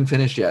hasn't been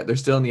finished yet. They're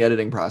still in the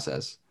editing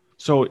process.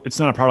 So it's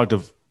not a product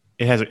of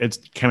it's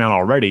came out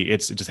already.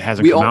 It just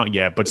hasn't come out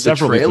yet. But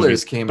several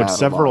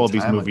of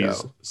these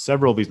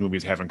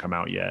movies haven't come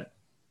out yet.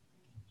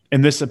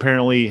 And this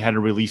apparently had a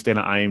release date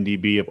on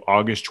IMDb of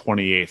August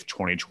 28th,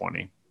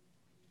 2020.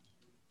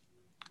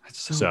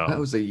 So that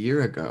was a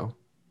year ago.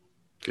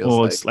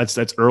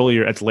 That's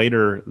earlier. It's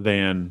later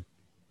than.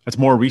 That's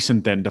more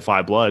recent than The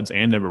Five Bloods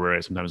and Never,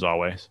 Rarely, Sometimes,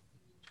 Always.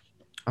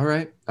 All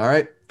right.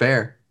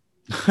 Fair.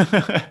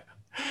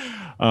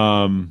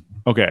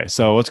 Okay,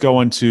 so let's go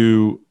on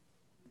to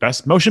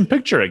Best Motion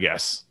Picture, I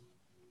guess.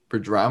 For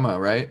drama,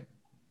 right?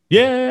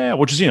 Yeah,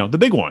 which is, the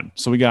big one.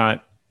 So we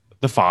got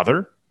The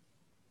Father,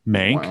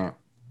 Mank,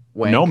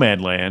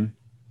 Nomadland,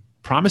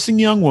 Promising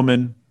Young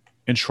Woman,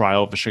 and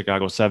Trial of the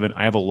Chicago 7.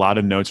 I have a lot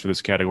of notes for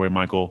this category,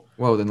 Michael.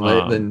 Whoa, then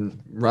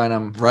run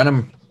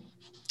them.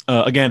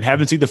 Again,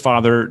 haven't seen The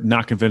Father.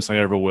 Not convinced I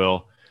ever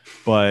will.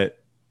 But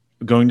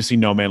going to see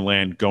No Man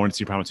Land. Going to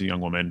see Promising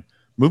Young Woman.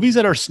 Movies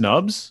that are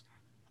snubs.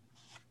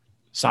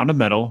 Sound of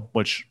Metal,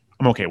 which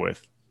I'm okay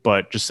with.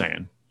 But just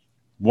saying.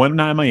 One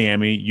Night in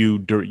Miami, you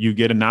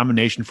get a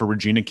nomination for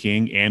Regina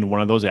King and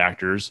one of those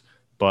actors,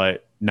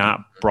 but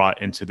not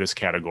brought into this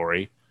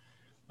category.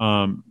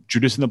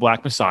 Judas and the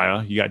Black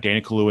Messiah, you got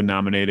Daniel Kaluuya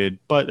nominated,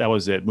 but that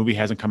was it. Movie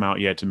hasn't come out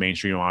yet to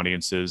mainstream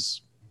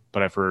audiences,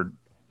 but I've heard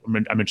I'm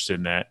interested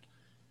in that.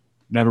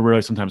 Never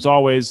Really, Sometimes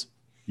Always,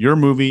 your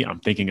movie, I'm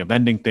thinking of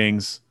Ending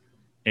Things,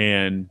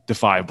 and The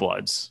Five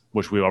Bloods,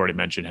 which we already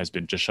mentioned has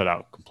been just shut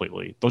out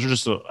completely. Those are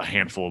just a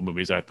handful of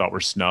movies that I thought were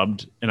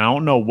snubbed, and I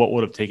don't know what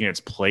would have taken its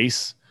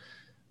place,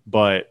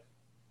 but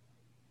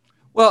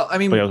well, I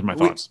mean, those are my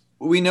thoughts.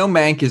 We know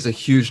Mank is a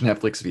huge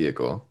Netflix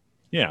vehicle.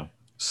 Yeah.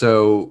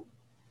 So,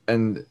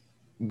 and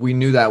we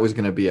knew that was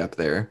going to be up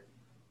there.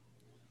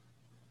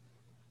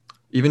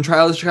 Even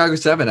Trial of Chicago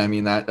 7, I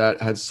mean, that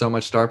had so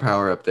much star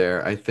power up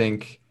there. I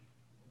think,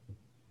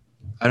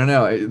 I don't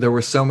know, there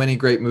were so many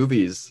great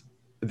movies.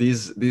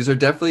 These are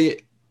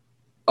definitely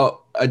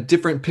a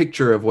different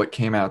picture of what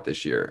came out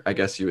this year, I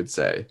guess you would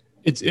say.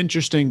 It's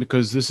interesting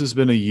because this has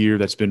been a year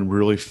that's been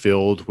really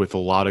filled with a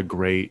lot of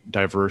great,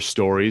 diverse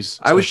stories.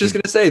 I was just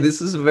going to say,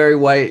 this is a very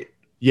white.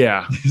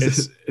 Yeah,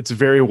 it's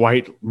very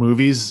white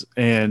movies.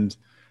 And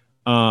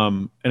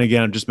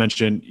again, I just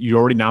mentioned, you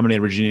already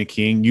nominated Regina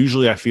King.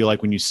 Usually I feel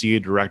like when you see a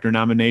director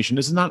nomination,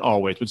 this is not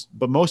always,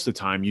 but most of the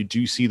time you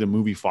do see the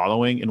movie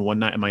following, and One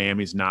Night in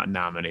Miami is not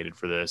nominated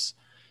for this.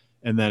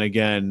 And then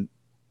again,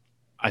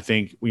 I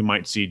think we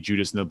might see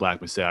Judas and the Black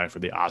Messiah for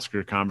the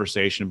Oscar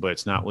conversation, but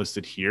it's not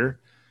listed here.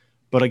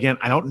 But again,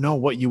 I don't know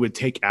what you would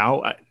take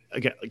out.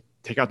 Again, like,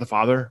 take out The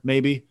Father,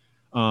 maybe.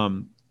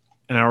 And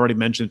I already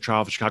mentioned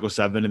Trial of Chicago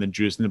 7 and then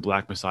Judas and the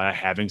Black Messiah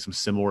having some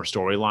similar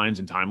storylines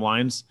and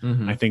timelines.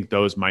 Mm-hmm. I think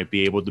those might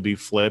be able to be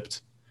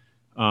flipped.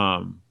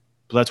 But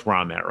that's where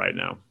I'm at right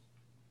now.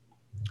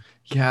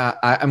 Yeah,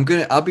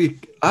 I'll be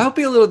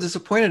a little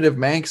disappointed if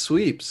Mank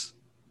sweeps.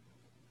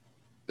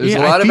 There's a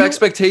lot of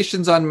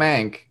expectations on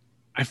Mank.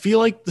 I feel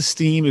like the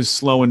steam is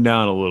slowing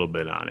down a little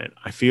bit on it.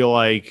 I feel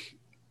like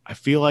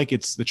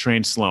it's the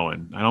train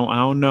slowing. I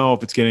don't know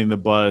if it's getting the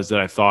buzz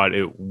that I thought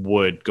it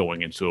would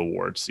going into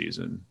awards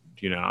season,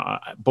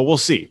 but we'll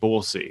see.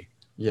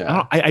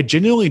 Yeah. I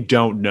genuinely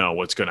don't know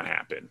what's going to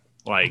happen.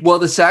 Well,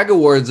 the SAG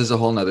Awards is a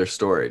whole nother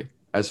story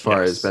as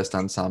far as best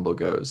ensemble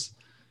goes.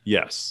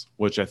 Yes.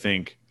 Which I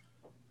think,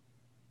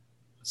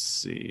 let's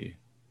see.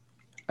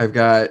 I've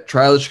got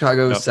Trial of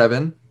Chicago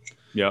 7.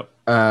 Yep.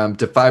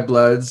 To Five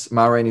Bloods,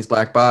 Ma Rainey's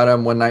Black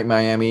Bottom, One Night in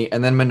Miami,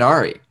 and then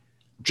Minari.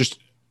 Just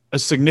a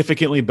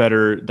significantly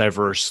better,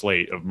 diverse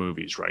slate of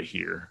movies right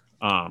here,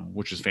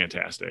 which is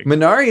fantastic.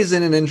 Minari is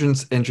in an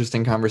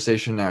interesting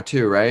conversation now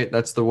too, right?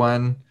 That's the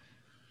one.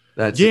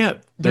 There's a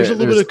little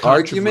bit of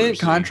argument.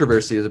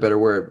 Controversy is a better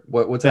word.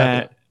 What's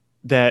that?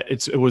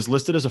 It was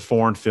listed as a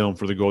foreign film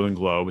for the Golden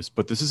Globes,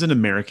 but this is an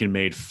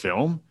American-made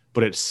film,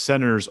 but it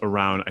centers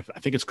around, I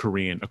think it's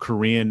Korean, a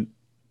Korean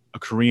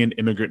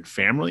immigrant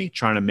family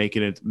trying to make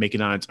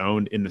it on its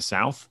own in the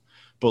South,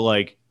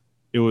 but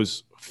it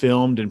was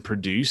filmed and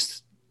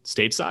produced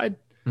stateside,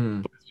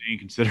 but it's being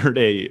considered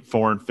a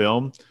foreign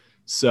film.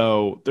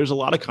 So there's a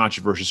lot of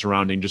controversy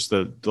surrounding just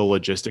the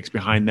logistics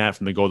behind that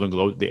from the Golden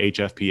Globe, the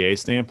HFPA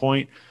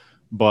standpoint.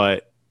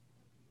 And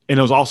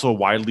it was also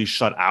widely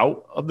shut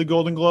out of the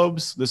Golden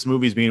Globes. This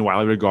movie is being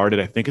widely regarded.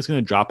 I think it's going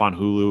to drop on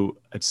Hulu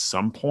at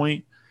some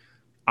point.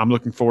 I'm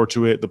looking forward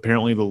to it.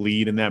 Apparently the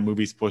lead in that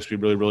movie is supposed to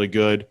be really, really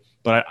good.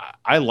 But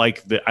I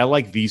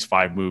like these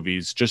 5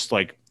 movies, just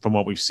like from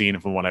what we've seen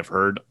and from what I've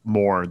heard,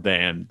 more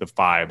than the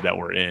 5 that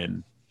were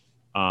in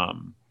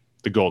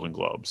the Golden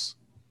Globes.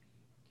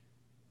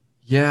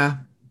 Yeah.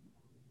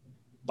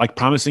 Like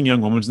Promising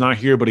Young Woman's not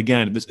here, but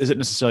again, this isn't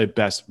necessarily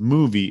best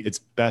movie. It's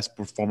best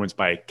performance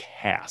by a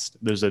cast.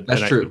 That's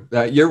true.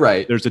 You're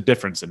right. There's a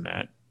difference in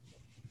that.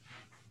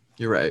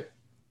 You're right.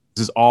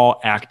 This is all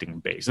acting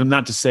based. And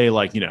not to say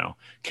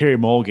Carey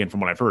Mulligan,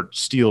 from what I've heard,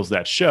 steals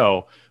that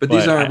show. But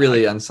these aren't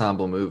really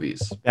ensemble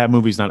movies. That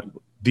movie's not.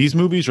 These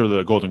movies are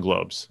the Golden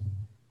Globes.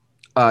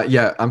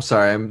 Yeah, I'm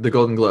sorry. I'm the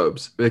Golden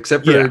Globes,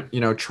 except for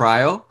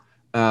Trial,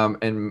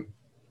 and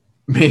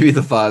maybe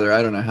The Father.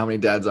 I don't know how many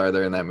dads are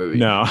there in that movie.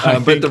 No,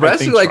 but the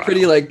rest are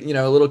pretty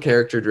a little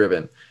character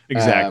driven.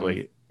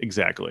 Exactly.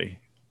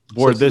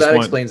 So that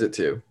explains it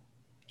too.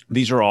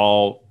 These are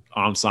all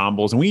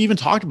ensembles, and we even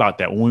talked about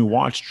that when we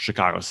watched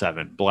Chicago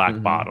 7,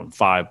 Black Bottom,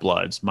 Five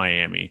Bloods,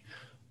 Miami,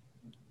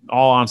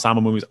 all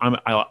ensemble movies.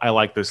 I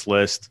like this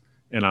list,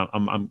 and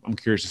I'm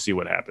curious to see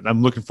what happened.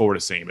 I'm looking forward to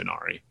seeing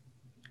Minari.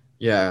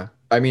 Yeah,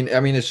 I mean,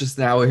 it's just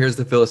now. Here's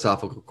the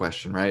philosophical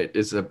question, right?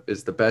 Is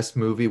the best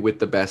movie with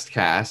the best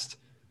cast?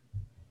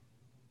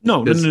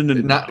 No.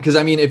 Not because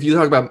I mean, if you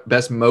talk about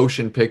best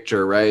motion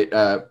picture, right?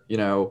 One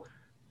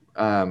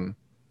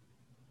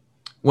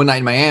Night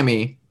in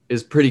Miami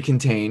is pretty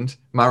contained.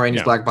 Ma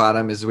Rainey's Black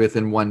Bottom is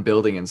within one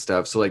building and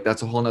stuff. So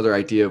that's a whole nother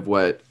idea of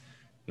what,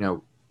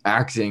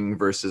 acting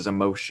versus a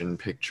motion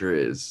picture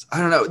is. I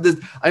don't know.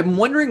 I'm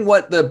wondering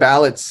what the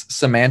ballot's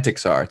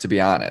semantics are, to be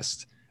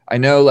honest. I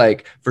know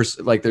like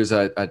there's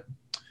a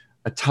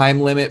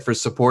time limit for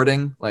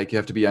supporting, like you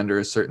have to be under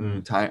a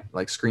certain time,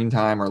 like screen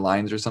time or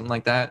lines or something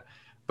like that.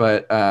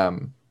 But I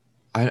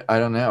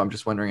don't know. I'm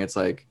just wondering, it's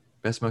like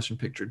best motion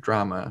picture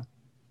drama,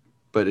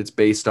 but it's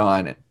based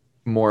on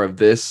more of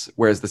this,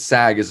 whereas the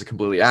SAG is a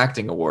completely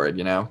acting award,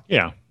 you know?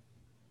 Yeah.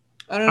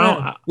 I don't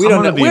know. We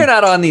don't know. We're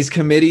not on these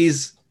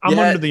committees. I'm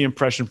under the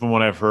impression from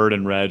what I've heard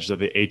and read that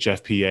the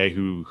HFPA,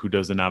 who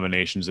does the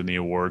nominations and the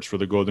awards for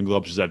the Golden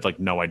Globes, has had like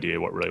no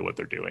idea what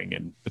they're doing,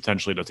 and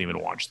potentially doesn't even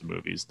watch the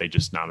movies. They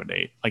just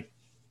nominate like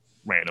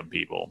random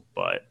people,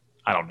 but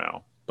I don't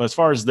know. But as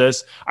far as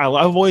this, I've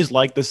always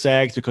liked the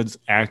SAG because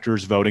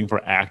actors voting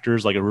for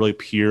actors, like a really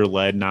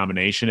peer-led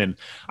nomination, and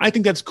I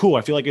think that's cool.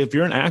 I feel like if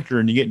you're an actor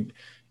and you get,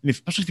 and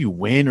especially if you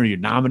win or you're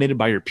nominated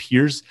by your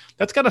peers,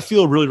 that's got to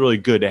feel really, really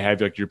good to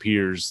have like your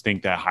peers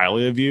think that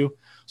highly of you.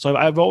 So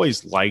I've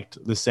always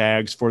liked the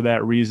SAGs for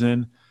that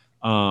reason.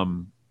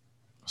 So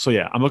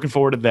yeah, I'm looking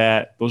forward to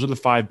that. Those are the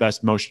 5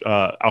 best most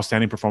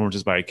outstanding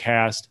performances by a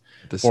cast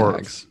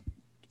SAGs.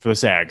 For the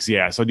SAGs.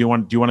 Yeah. So do you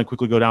want to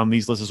quickly go down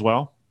these lists as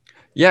well?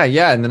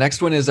 Yeah. And the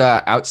next one is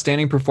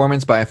outstanding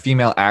performance by a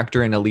female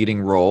actor in a leading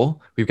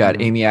role. We've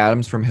got Amy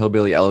Adams from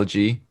Hillbilly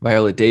Elegy,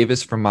 Viola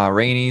Davis from Ma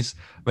Rainey's,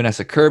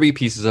 Vanessa Kirby,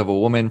 Pieces of a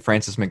Woman,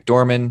 Frances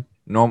McDormand,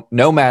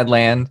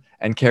 Nomadland,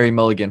 and Carey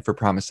Mulligan for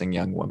Promising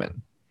Young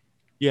Woman.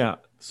 Yeah.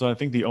 So I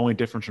think the only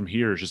difference from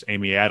here is just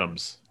Amy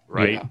Adams,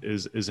 right? Yeah.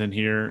 Is in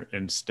here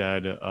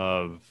instead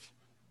of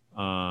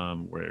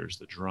where's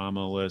the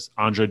drama list?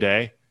 Andra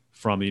Day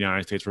from The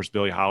United States versus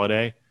Billie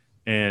Holiday.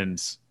 And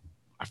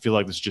I feel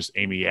like this is just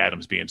Amy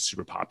Adams being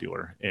super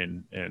popular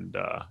and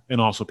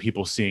also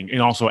people seeing,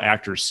 and also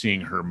actors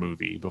seeing her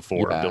movie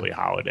before Billie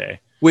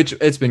Holiday. Which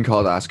it's been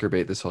called Oscar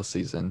bait this whole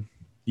season.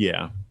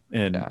 Yeah.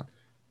 And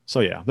so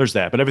yeah, there's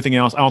that. But everything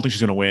else, I don't think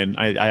she's gonna win.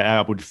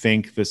 I would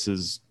think this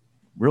is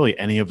really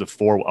any of the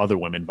 4 other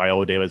women,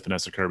 Viola Davis,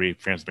 Vanessa Kirby,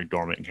 Frances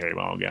McDormand, and Carey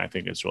Mulligan. I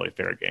think it's really a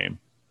fair game.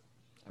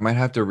 I might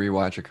have to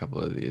rewatch a couple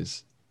of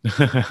these.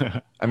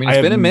 I mean,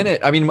 it's been a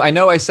minute. I mean, I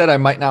know I said I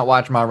might not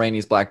watch Ma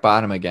Rainey's Black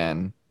Bottom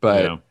again,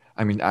 but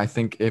I mean, I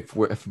think if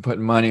we're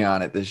putting money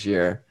on it this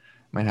year,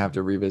 I might have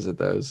to revisit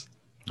those.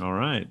 All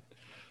right.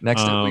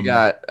 Next up, we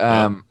got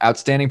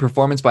outstanding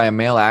performance by a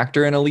male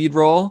actor in a lead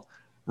role.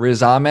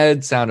 Riz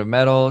Ahmed, Sound of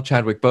Metal,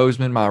 Chadwick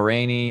Boseman, Ma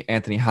Rainey,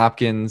 Anthony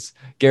Hopkins,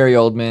 Gary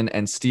Oldman,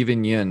 and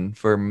Steven Yeun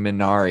for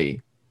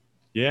Minari.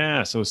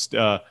 Yeah, so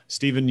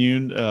Steven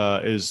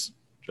Yeun is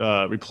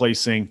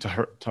replacing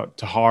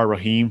Tahar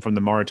Rahim from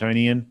The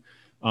Mauritanian,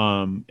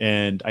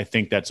 and I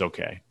think that's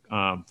okay.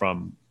 I'm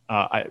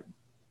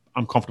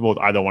comfortable with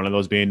either one of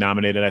those being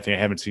nominated. I think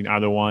I haven't seen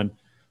either one,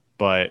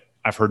 but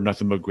I've heard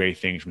nothing but great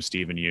things from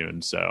Steven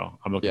Yeun, so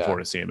I'm looking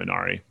forward to seeing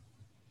Minari.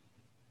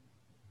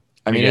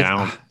 I mean,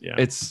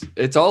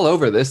 it's all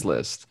over this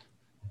list.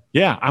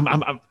 Yeah,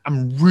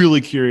 I'm really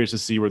curious to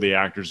see where the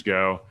actors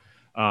go.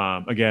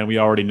 Again, we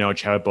already know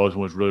Chadwick Boseman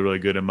was really, really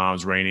good in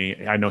Mom's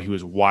Rainey. I know he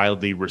was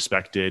widely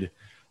respected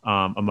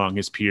among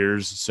his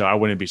peers, so I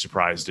wouldn't be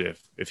surprised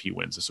if he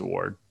wins this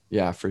award.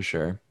 Yeah, for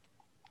sure.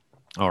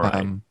 All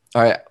right.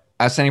 All right.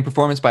 Outstanding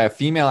performance by a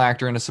female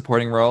actor in a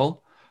supporting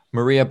role.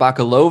 Maria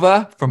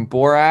Bakalova from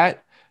Borat,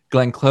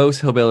 Glenn Close,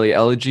 Hillbilly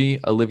Elegy,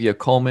 Olivia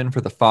Colman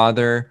for The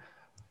Father,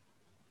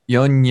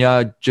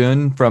 Yonya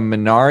Jun from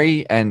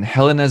Minari, and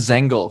Helena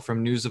Zengel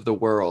from News of the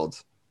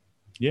World.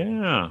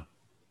 Yeah.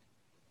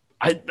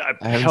 I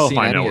haven't seen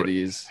any of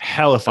these.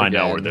 Hell if I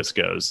know where this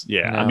goes.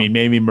 Yeah. No. I mean,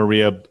 maybe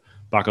Maria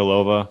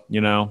Bakalova,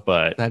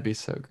 but that'd be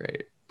so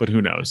great. But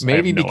who knows?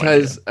 Maybe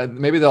because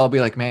maybe they'll all be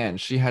like, man,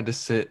 she had to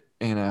sit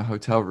in a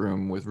hotel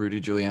room with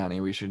Rudy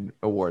Giuliani. We should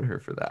award her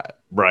for that.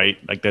 Right.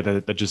 Like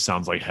that just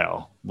sounds like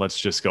hell. Let's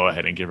just go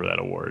ahead and give her that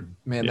award.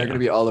 Man, they're going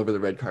to be all over the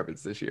red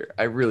carpets this year.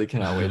 I really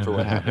cannot wait for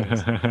what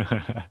happens.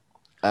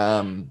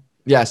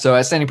 So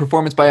outstanding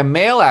performance by a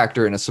male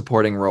actor in a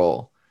supporting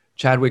role.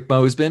 Chadwick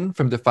Boseman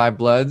from Defy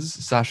Bloods,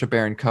 Sacha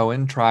Baron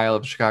Cohen, Trial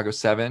of Chicago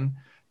 7,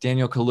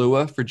 Daniel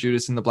Kaluuya for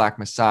Judas and the Black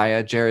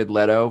Messiah, Jared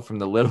Leto from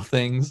The Little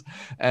Things,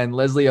 and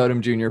Leslie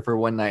Odom Jr. for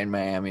One Night in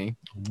Miami.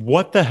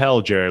 What the hell,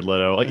 Jared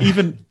Leto? Like,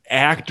 even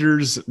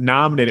actors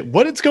nominated.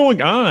 What is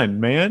going on,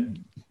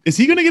 man? Is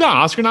he going to get an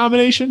Oscar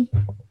nomination?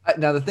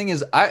 Now, the thing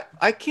is, I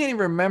can't even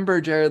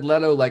remember Jared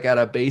Leto like at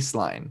a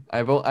baseline.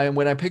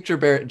 When I picture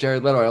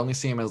Jared Leto, I only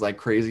see him as like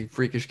crazy,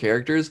 freakish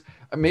characters.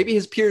 Maybe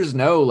his peers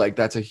know like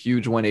that's a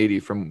huge 180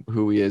 from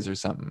who he is or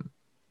something.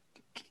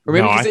 Or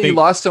maybe he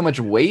lost so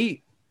much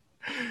weight.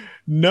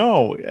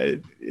 No,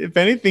 if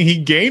anything, he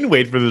gained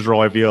weight for this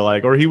role. I feel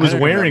like, or he was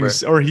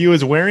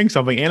wearing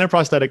something and a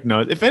prosthetic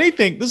nose. If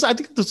anything, I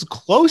think this is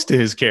close to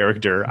his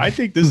character. I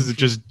think this is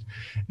just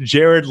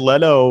Jared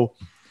Leto.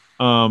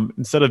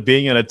 Instead of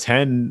being at a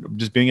 10,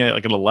 just being at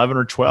like an 11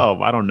 or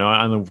 12. I don't know,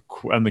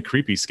 on the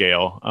creepy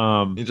scale.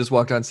 He just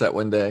walked on set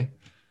one day.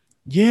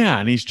 Yeah,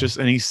 and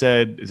he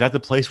said, "Is that the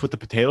place with the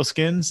potato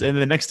skins?" And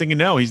the next thing you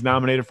know, he's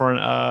nominated for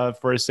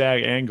a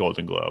SAG and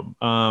Golden Globe.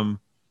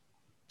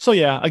 So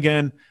yeah,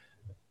 again,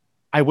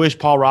 I wish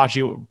Paul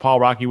Rocky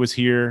was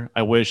here.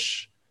 I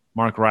wish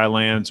Mark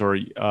Rylance or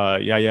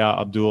Yahya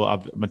Abdul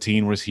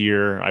Mateen was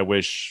here. I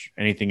wish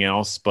anything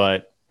else,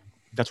 but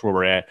that's where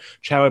we're at.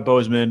 Chadwick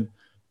Boseman,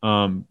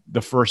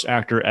 the first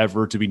actor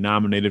ever to be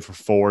nominated for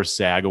 4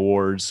 SAG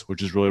awards,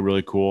 which is really,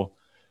 really cool.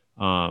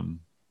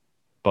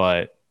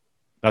 But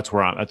that's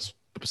where that's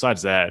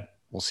besides that,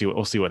 we'll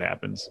see what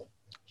happens.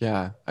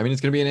 Yeah. I mean, it's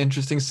going to be an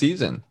interesting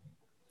season.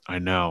 I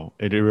know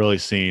it really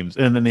seems.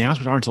 And then the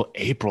Oscars aren't until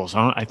April.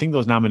 So I think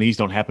those nominees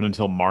don't happen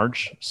until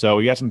March. So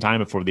we got some time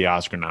before the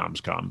Oscar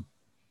noms come.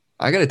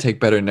 I got to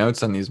take better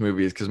notes on these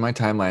movies because my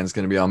timeline is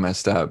going to be all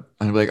messed up.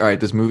 I'm like, all right,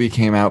 this movie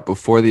came out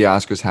before the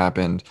Oscars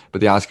happened,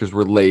 but the Oscars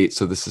were late.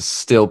 So this is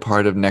still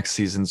part of next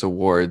season's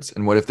awards.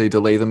 And what if they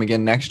delay them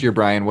again next year,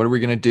 Brian? What are we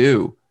going to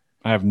do?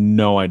 I have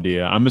no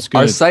idea. I'm just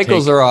going Our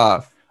cycles are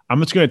off. I'm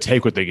just going to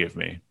take what they give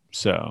me.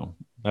 So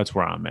that's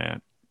where I'm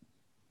at.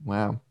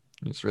 Wow.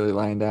 You're just really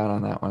lying down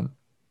on that one.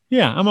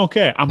 Yeah, I'm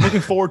okay. I'm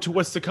looking forward to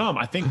what's to come.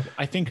 I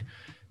think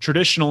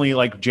traditionally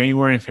like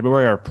January and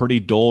February are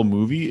pretty dull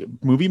movie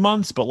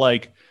months, but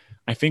like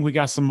I think we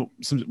got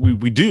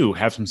we do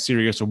have some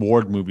serious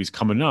award movies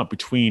coming up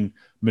between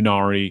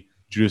Minari,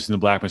 Judas and the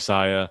Black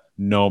Messiah,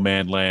 No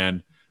Man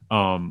Land,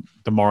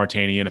 The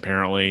Mauritanian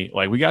apparently.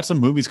 Like we got some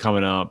movies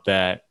coming up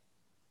that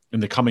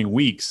in the coming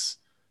weeks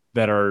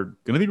that are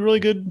going to be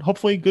really good,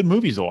 hopefully good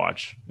movies to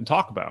watch and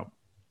talk about.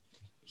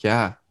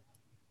 Yeah.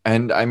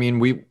 And I mean,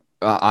 we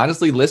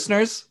honestly,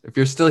 listeners, if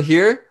you're still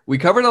here, we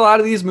covered a lot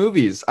of these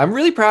movies. I'm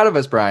really proud of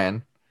us,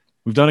 Brian.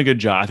 We've done a good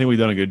job. I think we've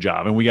done a good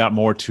job, and we got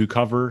more to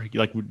cover,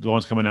 like the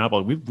ones coming out.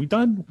 But we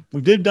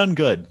did done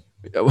good.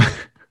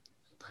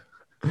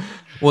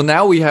 Well,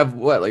 now we have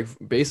like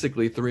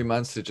basically 3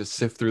 months to just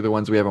sift through the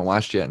ones we haven't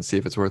watched yet and see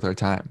if it's worth our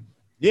time.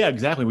 Yeah,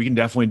 exactly. We can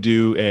definitely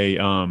do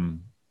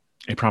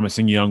a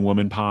Promising Young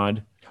Woman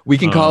pod. We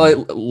can call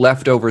it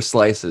Leftover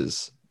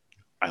Slices.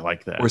 I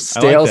like that. Or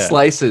Stale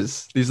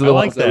Slices. These are the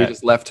ones that we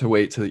just left to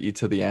wait to eat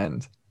to the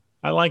end.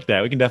 I like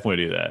that. We can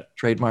definitely do that.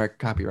 Trademark,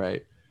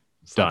 copyright.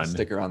 Done.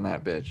 Sticker on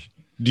that bitch.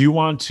 Do you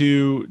want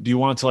to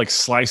like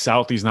slice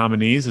out these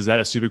nominees? Is that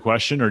a stupid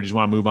question, or do you just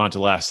want to move on to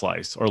last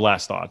slice or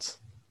last thoughts?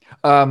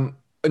 No,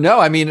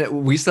 I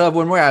mean, we still have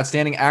one more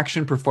outstanding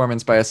action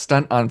performance by a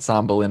stunt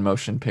ensemble in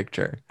motion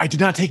picture. I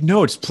did not take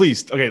notes.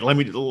 Please. Okay, let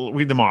me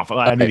read them off.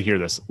 I need to hear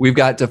this. We've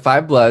got Da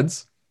 5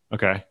 Bloods.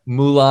 Okay.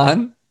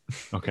 Mulan.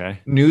 Okay.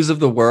 News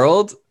of the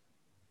World.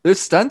 There's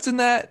stunts in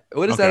that.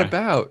 What is that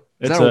about?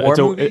 Is that a war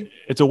movie?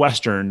 It's a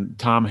Western.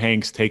 Tom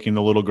Hanks taking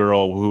the little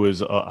girl who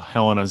is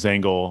Helena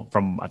Zengel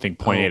from, I think,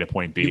 point A to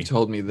point B. You've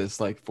told me this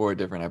like 4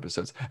 different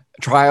episodes.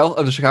 Trial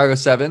of the Chicago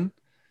 7.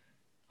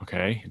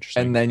 Okay,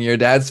 interesting. And then your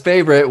dad's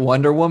favorite,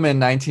 Wonder Woman,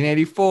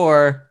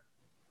 1984.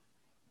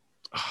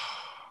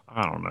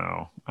 I don't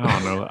know.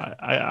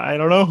 I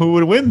don't know who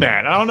would win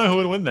that. I don't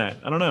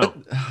know.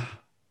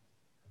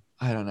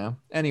 I don't know.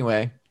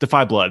 Anyway. Da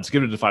 5 Bloods.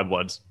 Give it to Da 5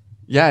 Bloods.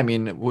 Yeah, I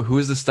mean, who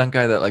is the stunt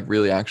guy that like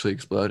really actually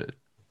exploded?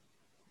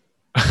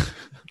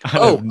 I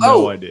have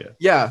no idea.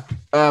 Yeah.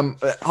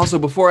 Also,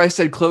 before I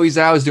said Chloe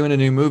Zhao is doing a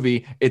new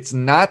movie, it's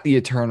not The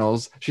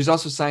Eternals. She's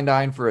also signed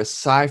on for a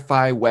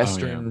sci-fi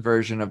Western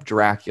version of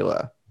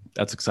Dracula.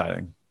 That's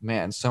exciting.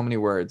 Man, so many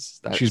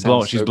words. She's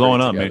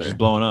blowing up, man. She's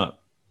blowing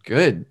up.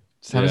 Good.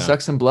 It's time to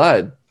suck some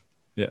blood.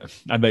 Yeah,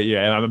 I bet.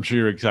 Yeah, I'm sure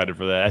you're excited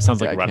for that. That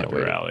sounds like right up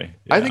your alley.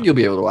 Yeah. I think you'll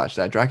be able to watch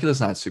that. Dracula's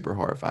not super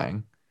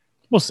horrifying.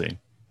 We'll see.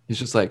 He's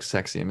just like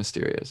sexy and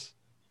mysterious.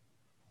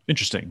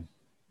 Interesting.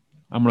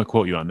 I'm going to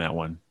quote you on that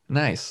one.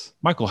 Nice.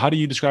 Michael, how do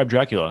you describe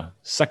Dracula?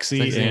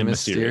 Sexy and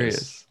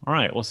mysterious. All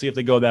right, we'll see if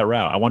they go that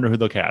route. I wonder who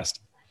they'll cast.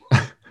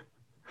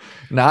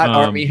 Not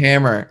Armie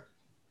Hammer.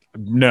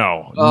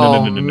 No.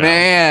 Oh, no.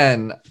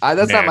 Man.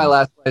 That's not my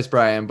last place,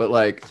 Brian, but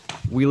like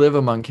we live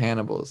among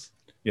cannibals.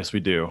 Yes, we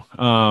do.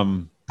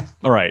 All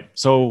right.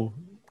 So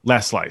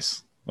last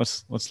slice.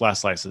 Let's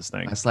last slice this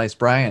thing. Last slice,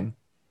 Brian.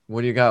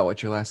 What do you got?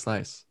 What's your last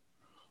slice?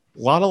 A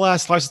lot of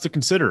last slices to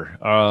consider.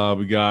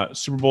 We got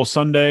Super Bowl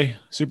Sunday.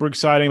 Super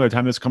exciting. By the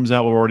time this comes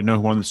out, we'll already know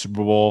who won the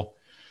Super Bowl.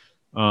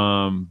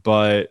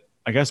 But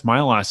I guess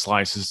my last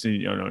slice is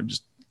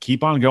just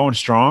keep on going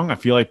strong. I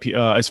feel like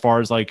as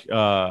far as like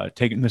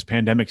taking this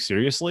pandemic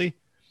seriously,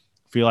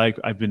 I feel like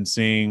I've been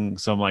seeing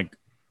some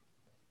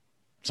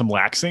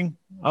laxing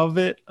of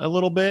it a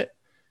little bit.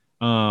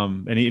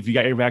 And if you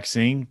got your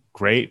vaccine,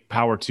 great,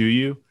 power to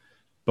you.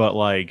 But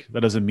like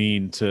that doesn't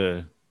mean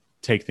to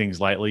take things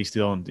lightly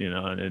still,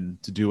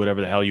 and to do whatever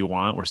the hell you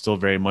want. We're still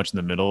very much in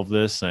the middle of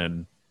this,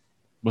 and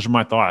which is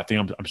my thought. I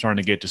think I'm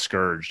starting to get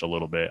discouraged a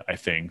little bit, I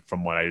think,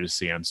 from what I just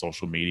see on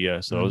social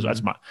media. So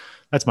that's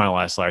my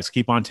last slice.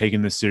 Keep on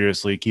taking this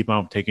seriously. Keep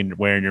on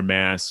wearing your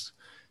mask,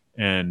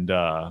 and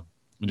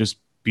just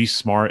be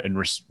smart and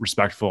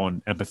respectful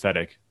and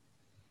empathetic.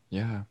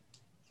 Yeah,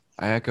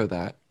 I echo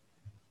that.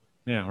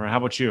 Yeah. All right. How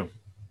about you?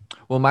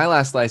 Well, my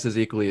last slice is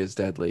equally as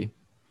deadly.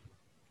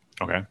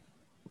 Okay.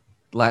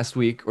 Last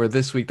week or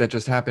this week that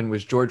just happened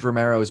was George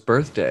Romero's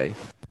birthday,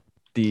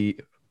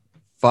 the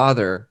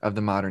father of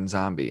the modern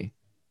zombie.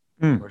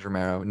 George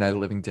Romero, Night of the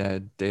Living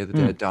Dead, Day of the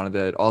Dead, Dawn of the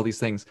Dead, all these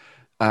things.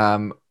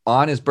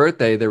 On his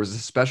birthday, there was a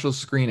special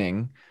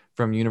screening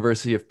from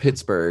University of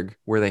Pittsburgh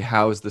where they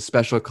housed the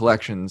special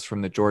collections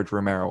from the George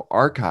Romero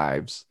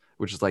archives,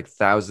 which is like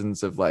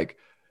thousands of like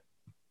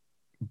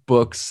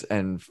books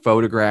and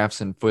photographs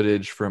and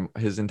footage from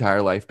his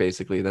entire life,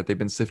 basically, that they've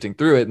been sifting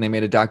through it. And they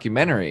made a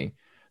documentary,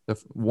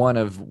 one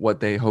of what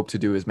they hope to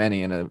do as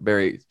many, in a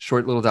very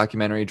short little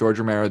documentary, George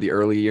Romero, the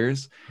early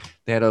years.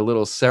 They had a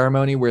little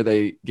ceremony where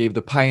they gave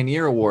the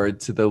Pioneer Award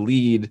to the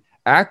lead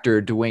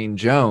actor, Dwayne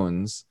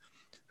Jones,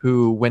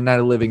 who, when Night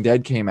of the Living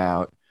Dead came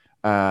out,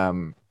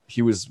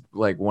 he was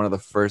like one of the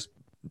first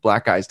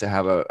black guys to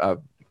have a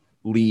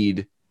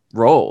lead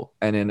role.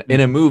 And in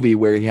a movie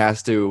where he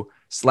has to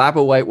slap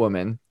a white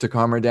woman to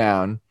calm her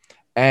down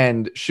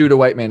and shoot a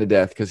white man to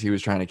death because he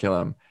was trying to kill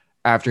him,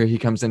 after he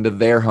comes into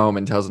their home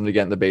and tells them to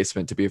get in the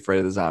basement to be afraid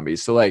of the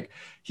zombies. So like,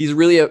 he's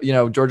really,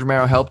 George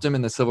Romero helped him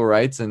in the civil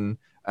rights, and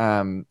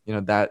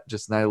that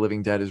just Night of the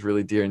Living Dead is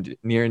really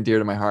near and dear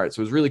to my heart.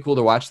 So it was really cool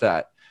to watch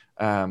that.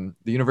 The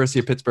University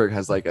of Pittsburgh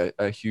has like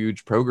a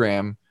huge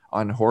program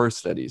on horror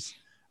studies.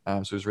 So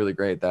it was really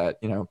great that,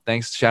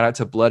 thanks, shout out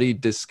to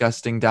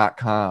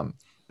bloodydisgusting.com.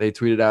 They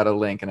tweeted out a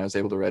link and I was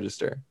able to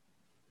register.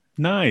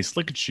 Nice.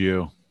 Look at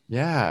you.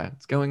 Yeah,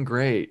 it's going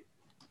great.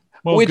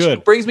 Well, Which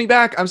good. brings me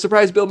back. I'm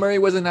surprised Bill Murray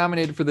wasn't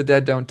nominated for The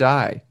Dead Don't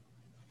Die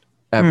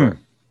ever.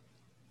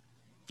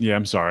 Yeah,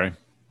 I'm sorry.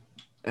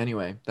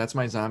 Anyway, that's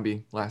my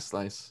zombie last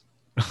slice.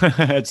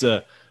 That's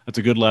a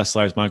good last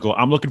slice, Michael.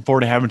 I'm looking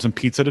forward to having some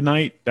pizza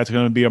tonight. That's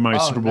going to be my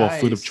Super Bowl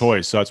food of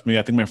choice. So that's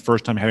I think my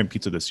first time having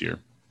pizza this year.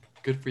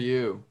 Good for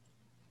you.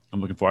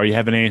 I'm looking forward. Are you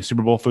having any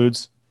Super Bowl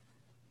foods?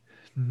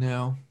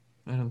 No,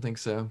 I don't think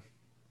so.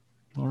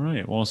 All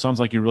right. Well, it sounds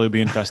like you're really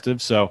being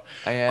festive. So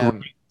I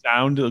am.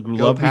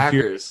 Love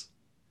Packers.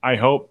 I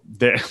hope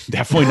that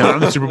definitely not in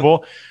the Super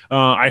Bowl.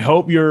 I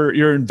hope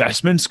your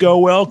investments go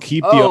well.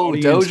 Keep the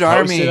audience Doge posted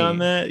Army on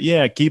that.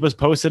 Yeah, keep us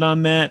posted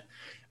on that.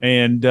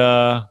 And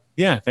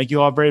thank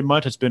you all very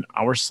much. It's been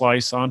Our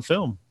Slice on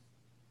Film.